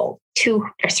couple, 2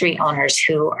 or 3 owners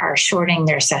who are shorting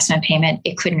their assessment payment,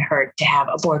 it couldn't hurt to have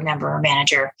a board member or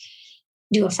manager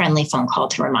do a friendly phone call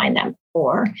to remind them.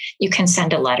 Or you can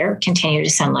send a letter, continue to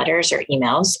send letters or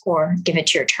emails, or give it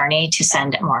to your attorney to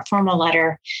send a more formal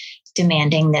letter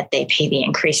demanding that they pay the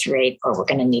increased rate, or we're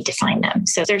going to need to fine them.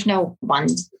 So there's no one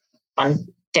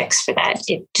fix for that.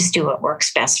 Just do what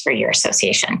works best for your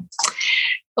association.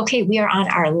 Okay, we are on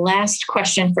our last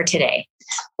question for today.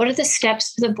 What are the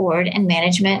steps for the board and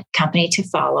management company to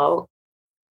follow?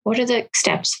 What are the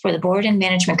steps for the board and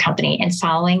management company in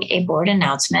following a board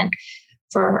announcement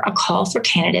for a call for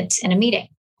candidates in a meeting?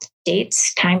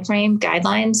 Dates, timeframe,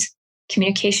 guidelines,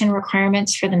 communication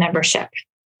requirements for the membership.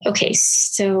 Okay,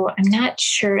 so I'm not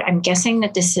sure. I'm guessing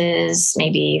that this is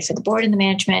maybe for the board and the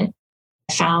management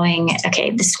following.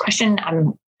 Okay, this question,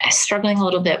 I'm struggling a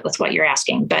little bit with what you're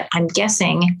asking, but I'm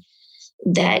guessing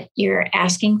that you're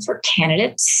asking for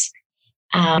candidates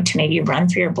to maybe run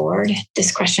for your board.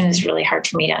 This question is really hard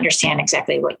for me to understand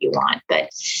exactly what you want. But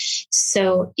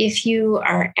so if you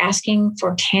are asking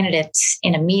for candidates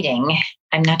in a meeting,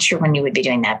 I'm not sure when you would be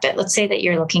doing that, but let's say that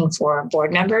you're looking for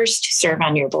board members to serve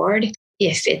on your board.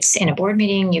 If it's in a board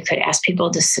meeting, you could ask people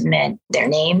to submit their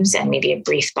names and maybe a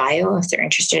brief bio if they're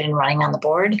interested in running on the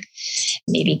board.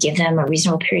 Maybe give them a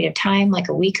reasonable period of time, like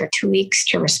a week or 2 weeks,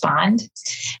 to respond.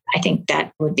 I think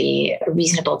that would be a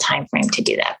reasonable time frame to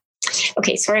do that.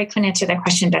 Okay, sorry I couldn't answer that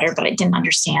question better, but I didn't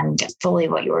understand fully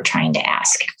what you were trying to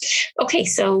ask. Okay,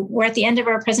 so we're at the end of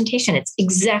our presentation. It's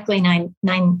exactly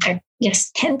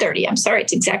 10:30. I'm sorry,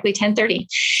 it's exactly 10:30.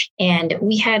 And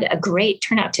we had a great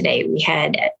turnout today. We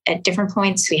had at different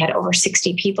points, we had over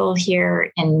 60 people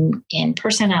here in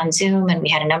person on Zoom, and we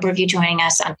had a number of you joining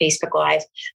us on Facebook Live.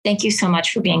 Thank you so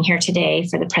much for being here today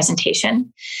for the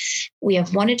presentation. We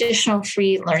have one additional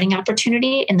free learning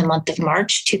opportunity in the month of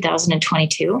March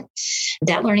 2022.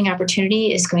 That learning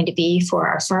opportunity is going to be for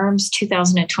our firm's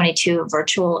 2022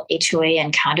 virtual HOA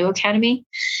and Condo Academy.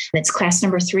 It's class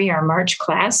number 3, our March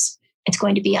class. It's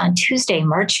going to be on Tuesday,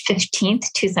 March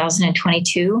 15th,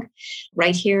 2022,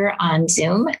 right here on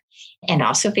Zoom and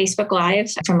also Facebook Live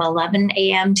from 11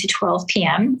 a.m. to 12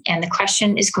 p.m. And the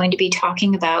question is going to be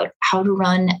talking about how to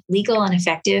run legal and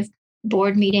effective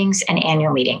board meetings and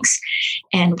annual meetings.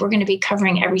 And we're going to be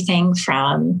covering everything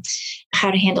from how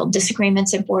to handle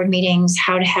disagreements at board meetings,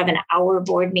 how to have an hour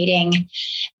board meeting,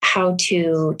 how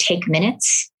to take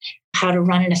minutes, how to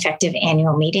run an effective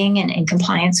annual meeting and in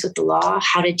compliance with the law,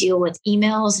 how to deal with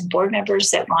emails and board members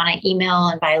that want to email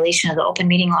in violation of the open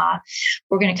meeting law.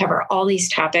 We're going to cover all these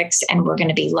topics, and we're going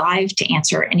to be live to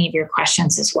answer any of your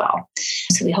questions as well.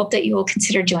 So we hope that you will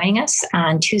consider joining us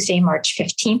on Tuesday, March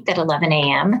 15th at 11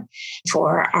 a.m.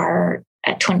 for our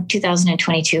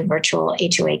 2022 virtual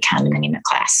HOA condominium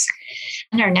class.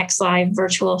 And our next live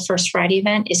virtual First Friday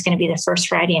event is going to be the first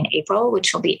Friday in April,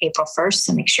 which will be April 1st.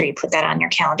 So make sure you put that on your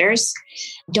calendars.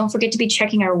 Don't forget to be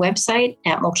checking our website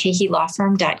at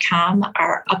mulcahylawfirm.com.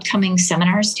 Our upcoming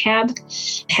seminars tab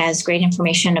has great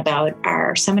information about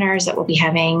our seminars that we'll be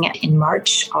having in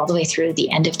March all the way through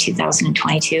the end of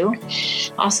 2022.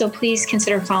 Also, please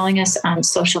consider following us on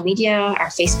social media, our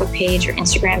Facebook page or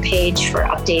Instagram page for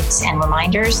updates and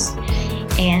reminders.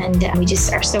 And we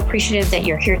just are so appreciative that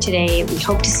you're here today. We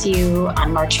hope to see you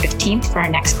on March 15th for our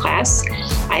next class.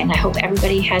 And I hope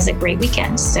everybody has a great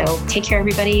weekend. So take care,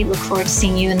 everybody. Look forward to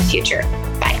seeing you in the future.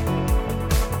 Bye.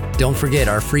 Don't forget,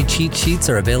 our free cheat sheets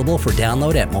are available for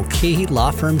download at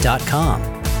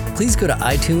mulcahylawfirm.com. Please go to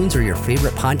iTunes or your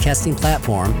favorite podcasting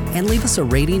platform and leave us a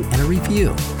rating and a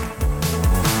review.